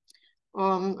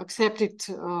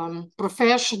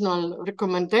professional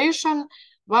recommendation.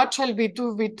 What shall we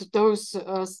do with those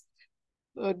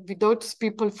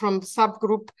people from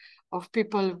subgroup of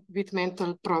people with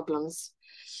mental problems?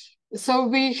 So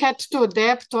we had to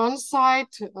adapt on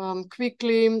site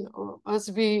quickly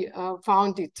as we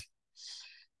found it.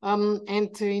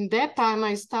 And in that time,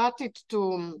 I started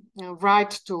to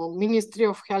write to Ministry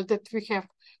of Health that we have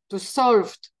to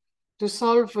solve this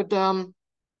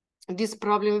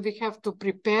problem. We have to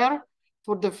prepare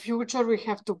for the future. We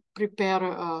have to prepare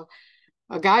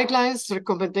guidelines,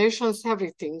 recommendations,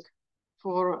 everything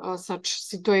for such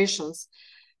situations.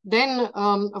 Then,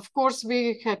 of course,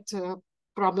 we had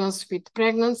problems with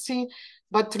pregnancy,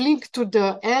 but linked to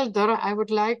the elder, I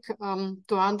would like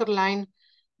to underline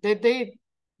that they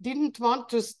didn't want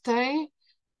to stay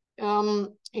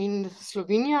in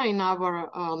Slovenia, in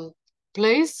our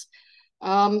place,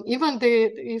 even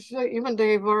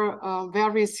they were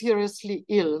very seriously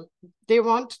ill. They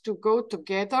want to go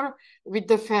together with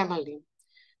the family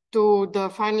to the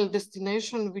final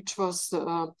destination, which was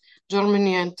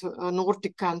Germany and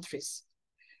Nordic countries.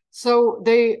 So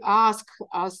they asked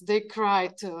us, they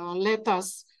cried, let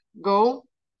us go,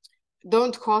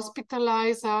 don't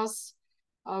hospitalize us,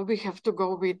 we have to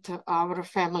go with our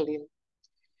family.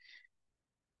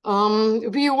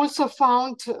 We also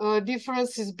found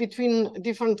differences between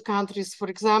different countries. For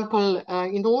example,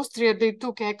 in Austria, they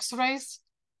took X-rays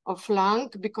of lung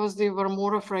because they were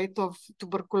more afraid of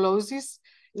tuberculosis.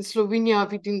 In Slovenia,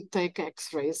 we didn't take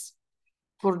X-rays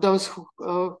for those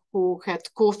who had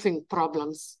coughing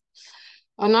problems.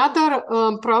 Another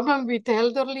problem with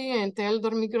elderly and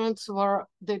elder migrants were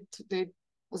that they,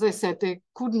 as I said, they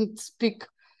couldn't speak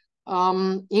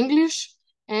English,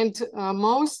 and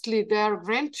mostly their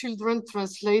grandchildren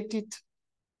translated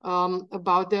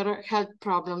about their health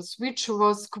problems, which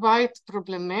was quite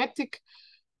problematic,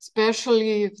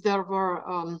 especially if there were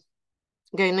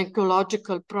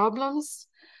gynecological problems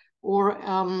or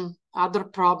other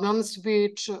problems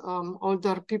which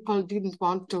older people didn't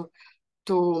want to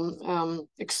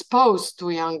expose to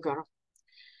younger.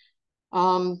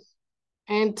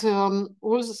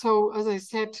 Also, as I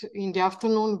said, in the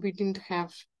afternoon, we didn't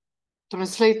have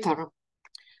translator.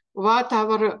 What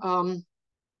our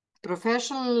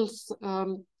professionals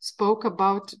spoke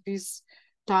about this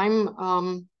time,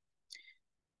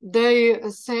 they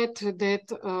said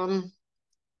that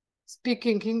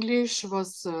speaking English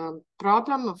was a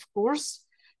problem, of course,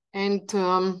 and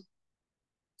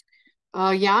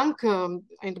young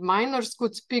and minors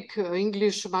could speak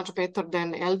English much better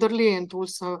than elderly, and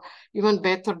also even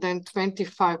better than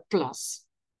 25 plus.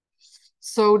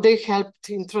 So they helped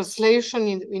in translation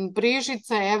in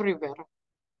Brežice, everywhere.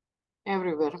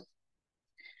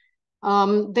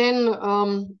 Then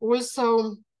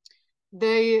also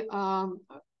they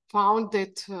found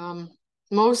that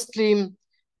mostly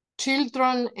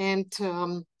children and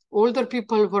older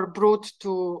people were brought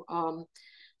to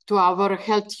our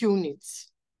health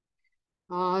units.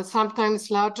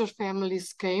 Sometimes larger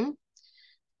families came.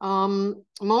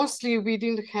 Mostly we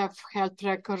didn't have health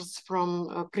records from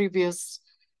a previous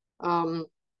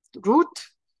route,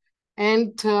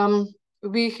 and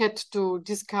we had to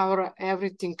discover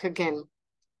everything again.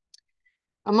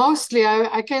 Mostly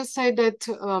I can say that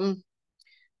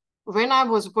when I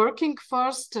was working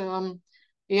first,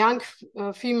 young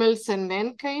females and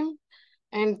men came,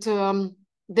 and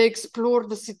they explored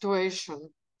the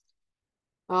situation.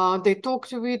 They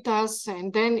talked with us,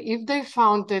 and then if they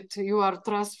found that you are a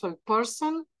trustful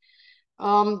person,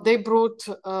 they brought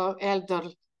elder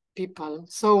people.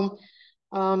 So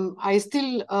I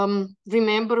still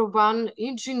remember one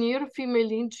engineer,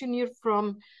 female engineer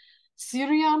from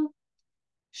Syria.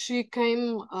 She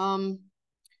came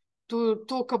to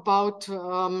talk about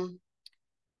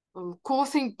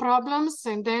causing problems,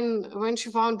 and then when she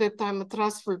found that I'm a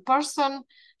trustful person,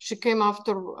 she came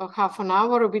after half an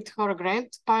hour with her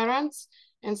grandparents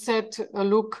and said,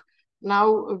 look,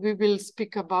 now we will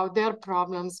speak about their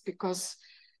problems because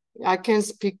I can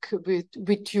speak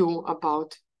with you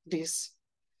about this.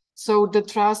 So the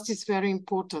trust is very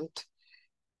important.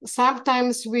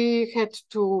 Sometimes we had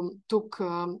to took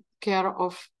care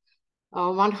of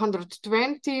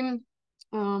 120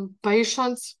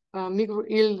 patients,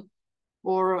 ill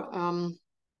or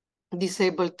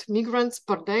disabled migrants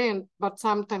per day, but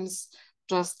sometimes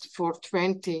just for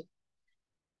 20.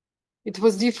 It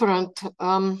was different.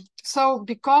 So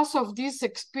because of this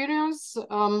experience,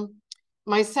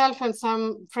 myself and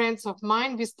some friends of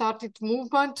mine, we started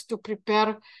movement to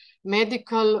prepare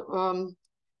medical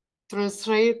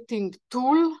translating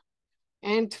tool,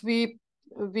 and we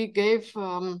gave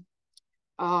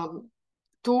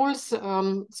tools,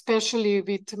 especially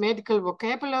with medical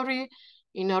vocabulary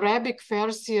in Arabic,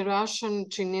 Farsi, Russian,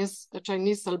 Chinese,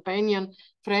 Albanian,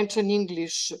 French, and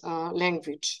English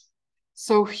language.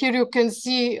 So here you can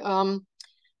see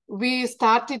we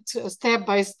started step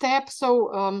by step.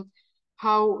 So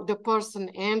how the person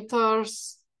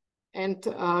enters, and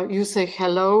you say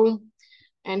hello,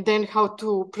 and then how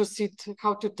to proceed,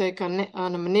 how to take an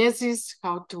anamnesis,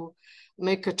 how to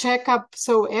make a checkup.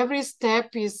 So every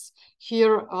step is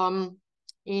here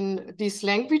in these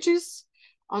languages.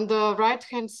 On the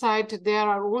right-hand side, there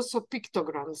are also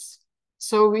pictograms.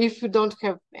 So if you don't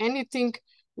have anything,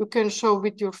 you can show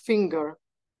with your finger.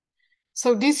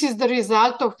 So this is the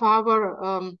result of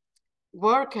our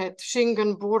work at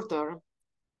Schengen border.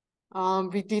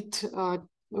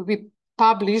 We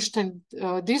published and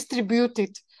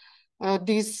distributed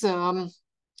these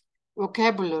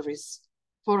vocabularies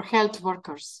for health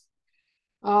workers.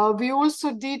 We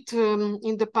also did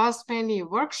in the past many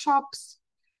workshops,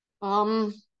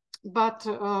 but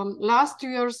last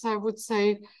years, I would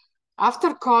say, after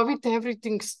COVID,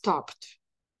 everything stopped.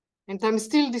 And I'm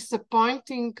still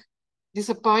disappointed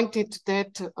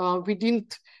that we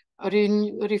didn't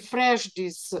refresh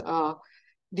these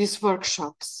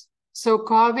workshops. So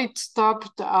COVID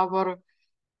stopped our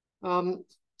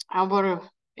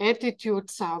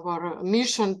attitudes, our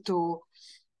mission to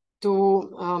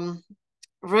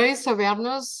raise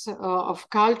awareness of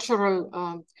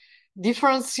cultural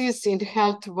differences in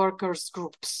health workers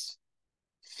groups.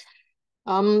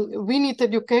 We need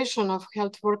education of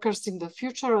health workers in the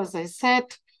future, as I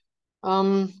said,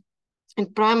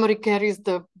 and primary care is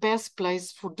the best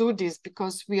place for do this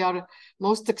because we are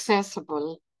most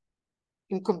accessible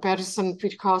in comparison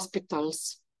with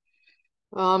hospitals.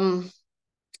 Of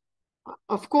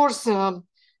course,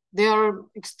 there are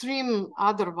extreme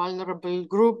other vulnerable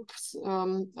groups,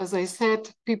 as I said,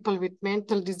 people with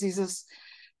mental diseases,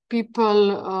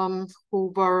 people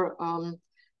who were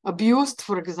abused,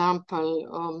 for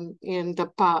example, in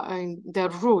their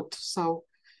route. So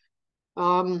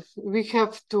we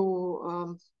have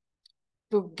to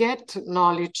get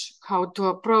knowledge how to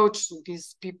approach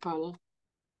these people.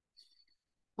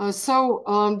 So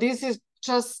this is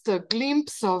just a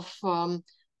glimpse of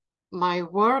my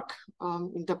work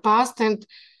in the past, and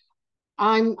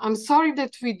I'm sorry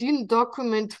that we didn't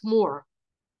document more.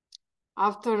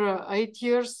 After 8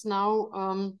 years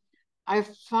now, I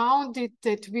found it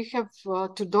that we have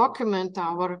to document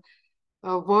our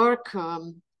work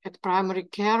at primary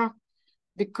care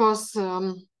because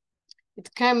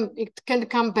it can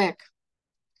come back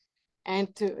and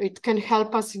it can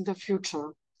help us in the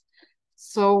future.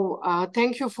 So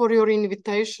thank you for your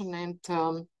invitation, and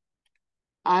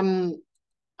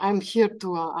I'm here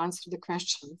to answer the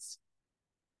questions.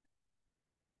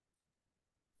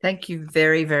 Thank you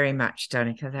very, very much,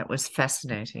 Danica. That was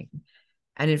fascinating.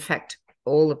 And in fact,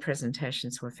 all the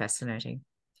presentations were fascinating.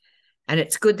 And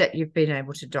it's good that you've been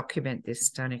able to document this,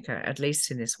 Danica, at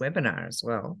least in this webinar as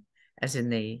well as in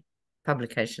the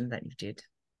publication that you did.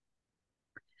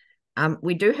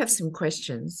 We do have some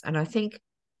questions, and I think,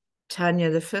 Tanya,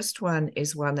 the first one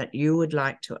is one that you would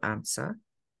like to answer.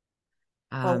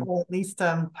 Or at least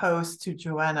pose to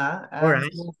Joanna. All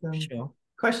right, sure.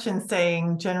 Question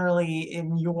saying, generally,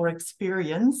 in your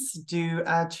experience, do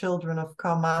children of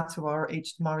Kaumatu or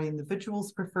aged Māori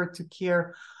individuals prefer to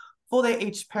care for their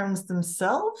aged parents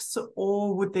themselves,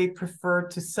 or would they prefer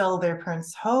to sell their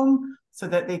parents' home so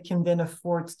that they can then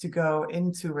afford to go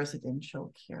into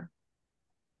residential care?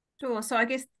 Sure. So I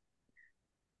guess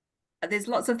there's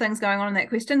lots of things going on in that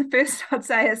question. The first I'd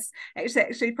say is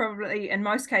actually probably in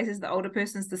most cases the older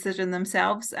person's decision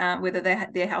themselves, whether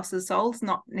their house is sold,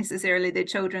 not necessarily their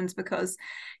children's, because,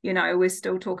 you know, we're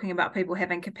still talking about people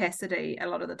having capacity a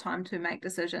lot of the time to make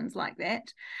decisions like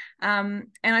that. And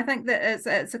I think that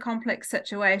it's a complex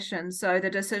situation. So the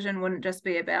decision wouldn't just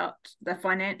be about the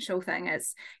financial thing.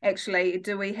 It's actually,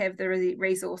 do we have the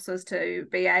resources to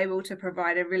be able to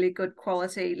provide a really good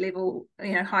quality level,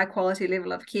 you know, high quality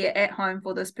level of care at home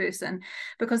for this person,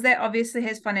 because that obviously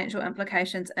has financial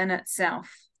implications in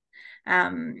itself.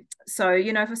 So,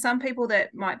 you know, for some people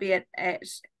that might be at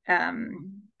age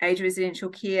residential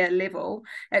care level,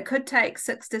 it could take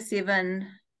 6 to 7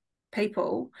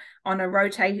 people on a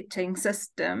rotating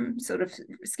system sort of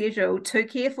schedule to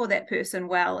care for that person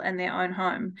well in their own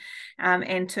home,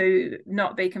 and to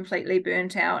not be completely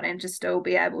burnt out and to still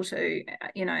be able to,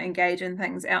 you know, engage in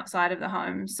things outside of the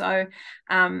home. So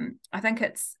I think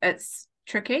it's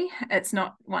tricky. It's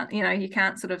not one, you know, you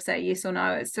can't sort of say yes or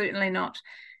no. It's certainly not.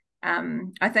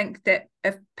 I think that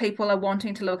if people are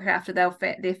wanting to look after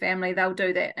their family, they'll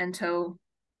do that until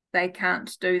they can't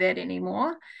do that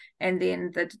anymore. And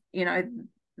then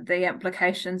the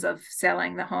implications of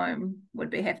selling the home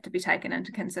would have to be taken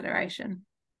into consideration.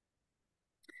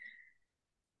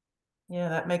 Yeah,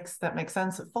 that makes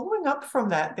sense. Following up from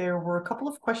that, there were a couple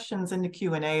of questions in the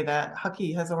Q&A that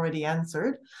Haki has already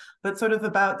answered, but sort of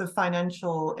about the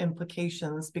financial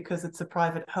implications, because it's a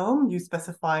private home. You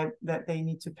specified that they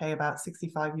need to pay about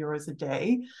 65 euros a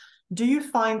day. Do you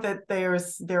find that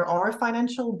there are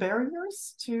financial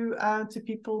barriers to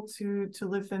people to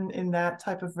live in that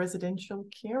type of residential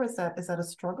care? Is that a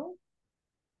struggle?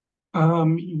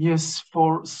 Yes,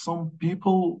 for some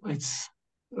people it's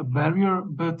a barrier,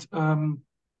 but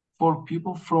for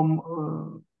people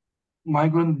from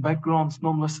migrant backgrounds,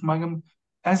 non-Western migrant,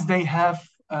 as they have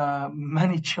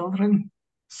many children,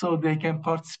 so they can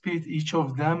participate each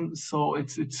of them, so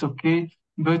it's okay.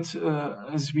 But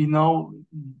as we know,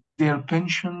 their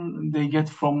pension they get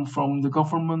from the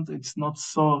government, it's not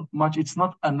so much, it's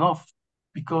not enough,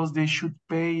 because they should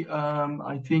pay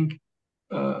I think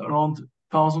around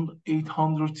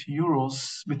 1,800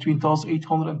 euros, between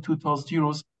 1,800 and 2,000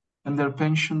 euros, and their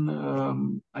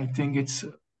pension I think it's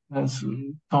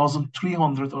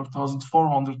 1,300 or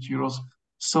 1,400 euros.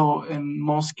 So in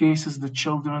most cases, the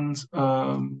children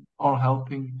are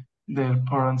helping their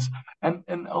parents,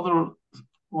 and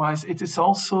otherwise, it is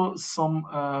also some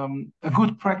a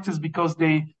good practice, because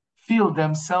they feel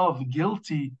themselves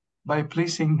guilty by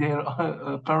placing their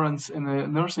parents in a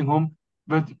nursing home,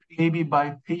 but maybe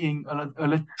by paying a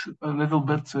little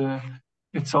bit,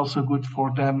 it's also good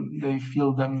for them. They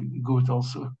feel them good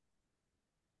also.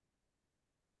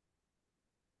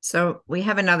 So we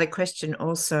have another question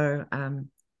also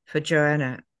for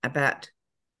Joanna about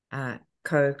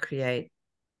co-create.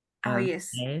 Oh yes.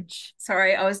 Age.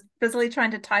 Sorry, I was busily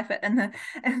trying to type it in the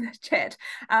chat.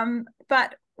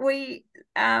 But we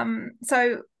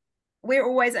so we're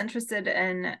always interested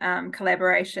in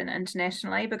collaboration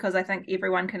internationally, because I think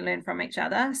everyone can learn from each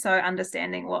other. So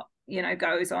understanding what, you know,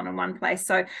 goes on in one place.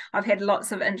 So I've had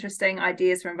lots of interesting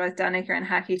ideas from both Danica and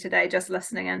Haki today, just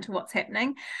listening into what's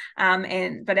happening.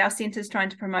 But our centre is trying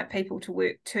to promote people to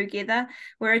work together.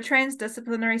 We're a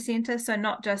transdisciplinary centre, so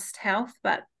not just health,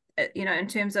 but, you know, in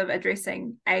terms of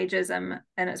addressing ageism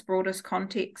in its broadest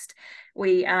context,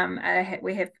 we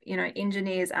have, you know,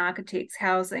 engineers, architects,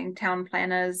 housing, town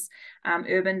planners,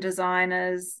 urban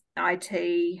designers,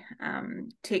 IT,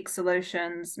 tech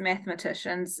solutions,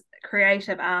 mathematicians,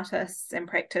 creative artists and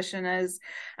practitioners.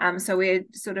 So we're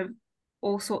sort of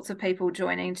all sorts of people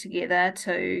joining together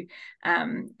to,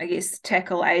 I guess,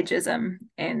 tackle ageism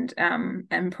and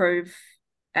improve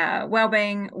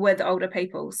well-being with older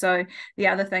people. So the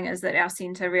other thing is that our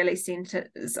centre really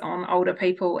centres on older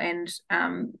people and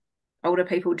older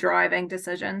people driving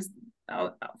decisions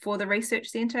for the research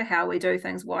centre, how we do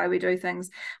things, why we do things,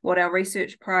 what our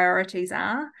research priorities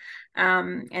are,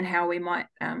 and how we might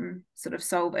sort of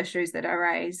solve issues that are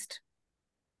raised.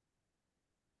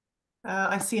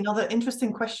 I see another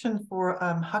interesting question for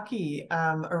Haki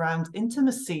around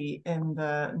intimacy in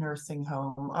the nursing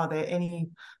home. Are there any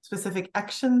specific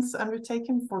actions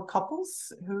undertaken for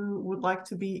couples who would like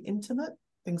to be intimate?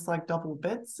 Things like double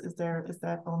beds. Is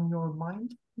that on your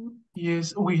mind?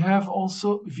 Yes, we have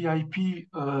also VIP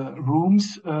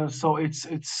rooms. So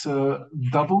it's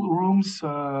double rooms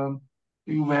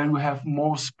where we have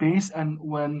more space, and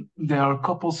when there are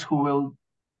couples who will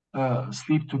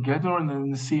sleep together and in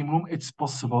the same room, it's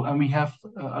possible. And we have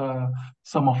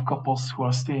some of couples who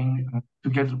are staying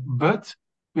together, but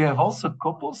we have also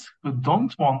couples who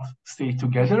don't want to stay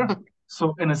together.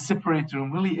 So in a separate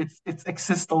room, really, it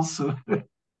exists also.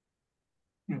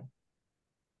 Yeah.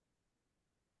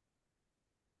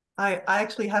 I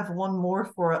actually have one more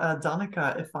for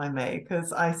Danica, if I may,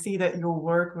 because I see that your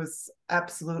work was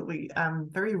absolutely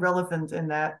very relevant in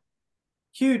that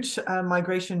huge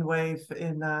migration wave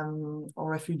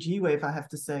or refugee wave, I have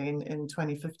to say, in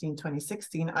 2015,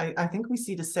 2016. I think we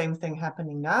see the same thing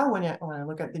happening now. When I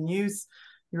look at the news,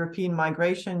 European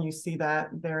migration, you see that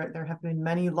there have been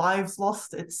many lives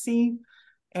lost at sea.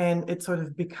 And it sort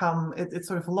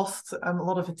of lost a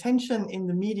lot of attention in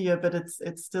the media, but it's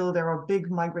still, there are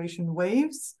big migration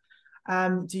waves.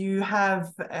 Have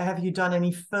you done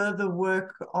any further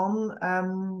work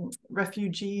on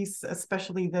refugees,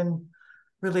 especially then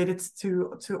related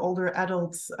to older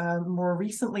adults more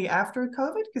recently after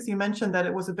COVID? Because you mentioned that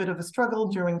it was a bit of a struggle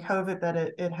during COVID, that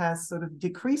it has sort of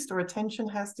decreased, or attention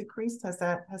has decreased. Has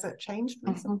that changed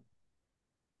recently?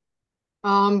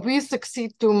 We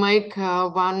succeed to make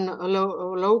one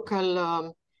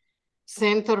local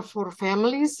center for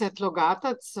families at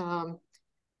Logatec,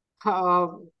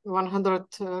 100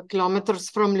 kilometers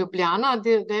from Ljubljana.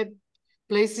 That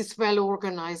place is well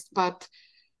organized, but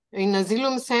in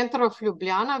Asylum Center of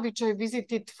Ljubljana, which I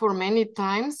visited for many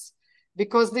times,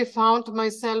 because they found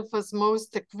myself as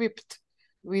most equipped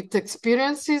with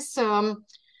experiences,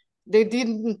 they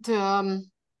didn't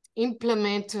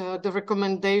implement the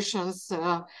recommendations.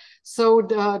 So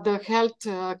the health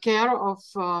care of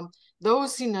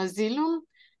those in asylum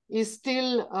is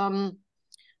still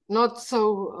not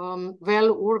so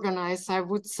well organized, I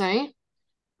would say.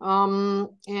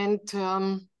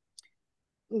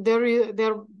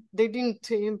 They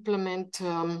didn't implement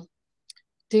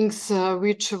things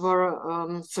which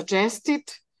were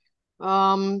suggested.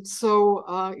 So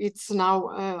it's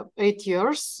now 8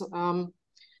 years.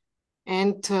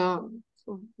 And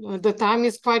the time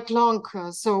is quite long,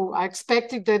 so I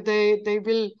expected that they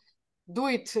will do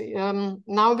it.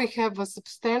 Now we have a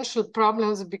substantial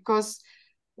problems because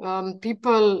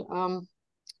people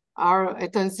are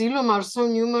at asylum are so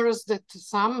numerous that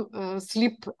some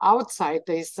sleep outside,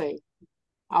 they say,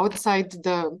 outside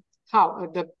the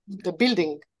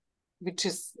building, which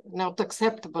is not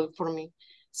acceptable for me.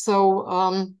 So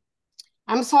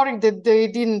I'm sorry that they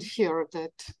didn't hear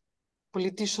that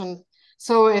politician.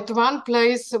 So at one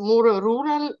place, more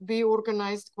rural, we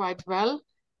organized quite well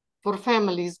for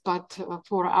families, but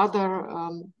for other,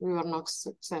 we were not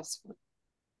successful.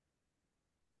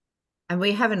 And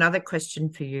we have another question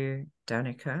for you,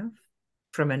 Danica,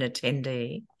 from an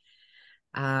attendee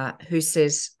who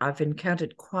says, I've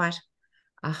encountered quite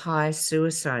a high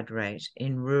suicide rate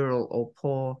in rural or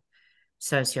poor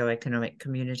socioeconomic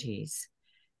communities,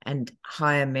 and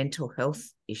higher mental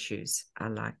health issues are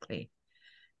likely.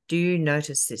 Do you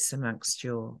notice this amongst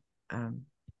your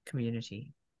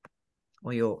community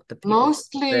or the people?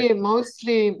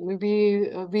 Mostly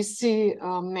we see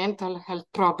mental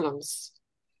health problems.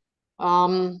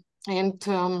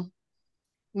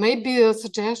 Maybe a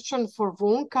suggestion for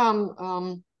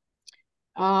WONCA,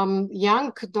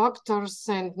 young doctors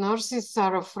and nurses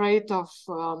are afraid of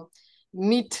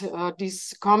meet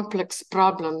these complex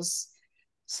problems.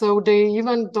 So they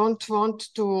even don't want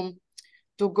to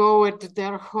go at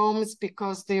their homes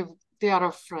because they are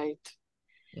afraid.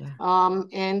 Yeah.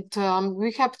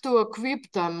 We have to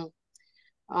equip them.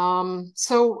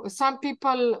 So some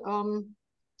people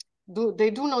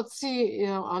they do not see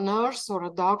a nurse or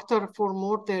a doctor for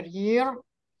more than a year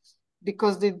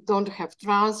because they don't have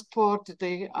transport,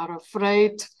 they are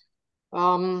afraid.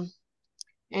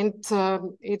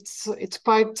 It's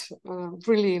quite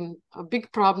really a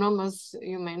big problem, as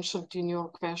you mentioned in your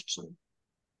question.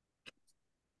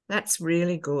 That's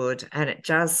really good, and it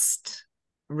just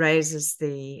raises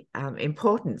the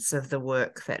importance of the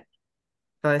work that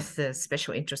both the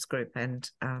Special Interest Group and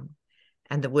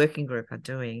the Working Group are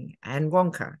doing, and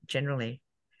WONCA generally,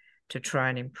 to try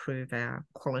and improve our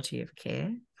quality of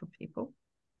care for people.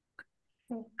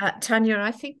 Tanya,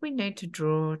 I think we need to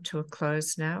draw to a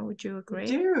close now. Would you agree?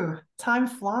 We do. Time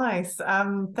flies.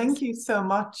 Thank you so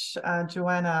much,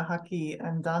 Joanna, Haki,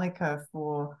 and Danica,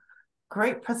 for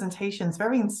great presentations.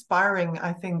 Very inspiring,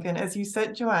 I think. And as you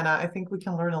said, Joanna, I think we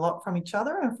can learn a lot from each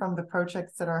other and from the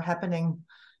projects that are happening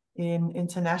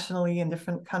internationally in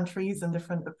different countries and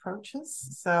different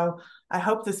approaches. So I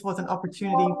hope this was an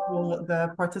opportunity for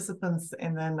the participants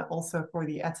and then also for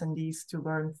the attendees to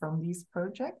learn from these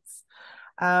projects.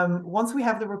 Once we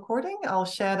have the recording, I'll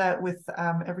share that with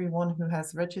everyone who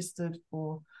has registered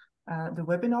for the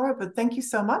webinar. But thank you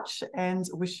so much and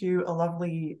wish you a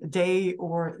lovely day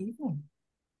or evening.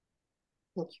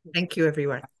 Thank you,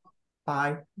 everyone.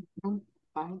 Bye.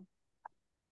 Bye.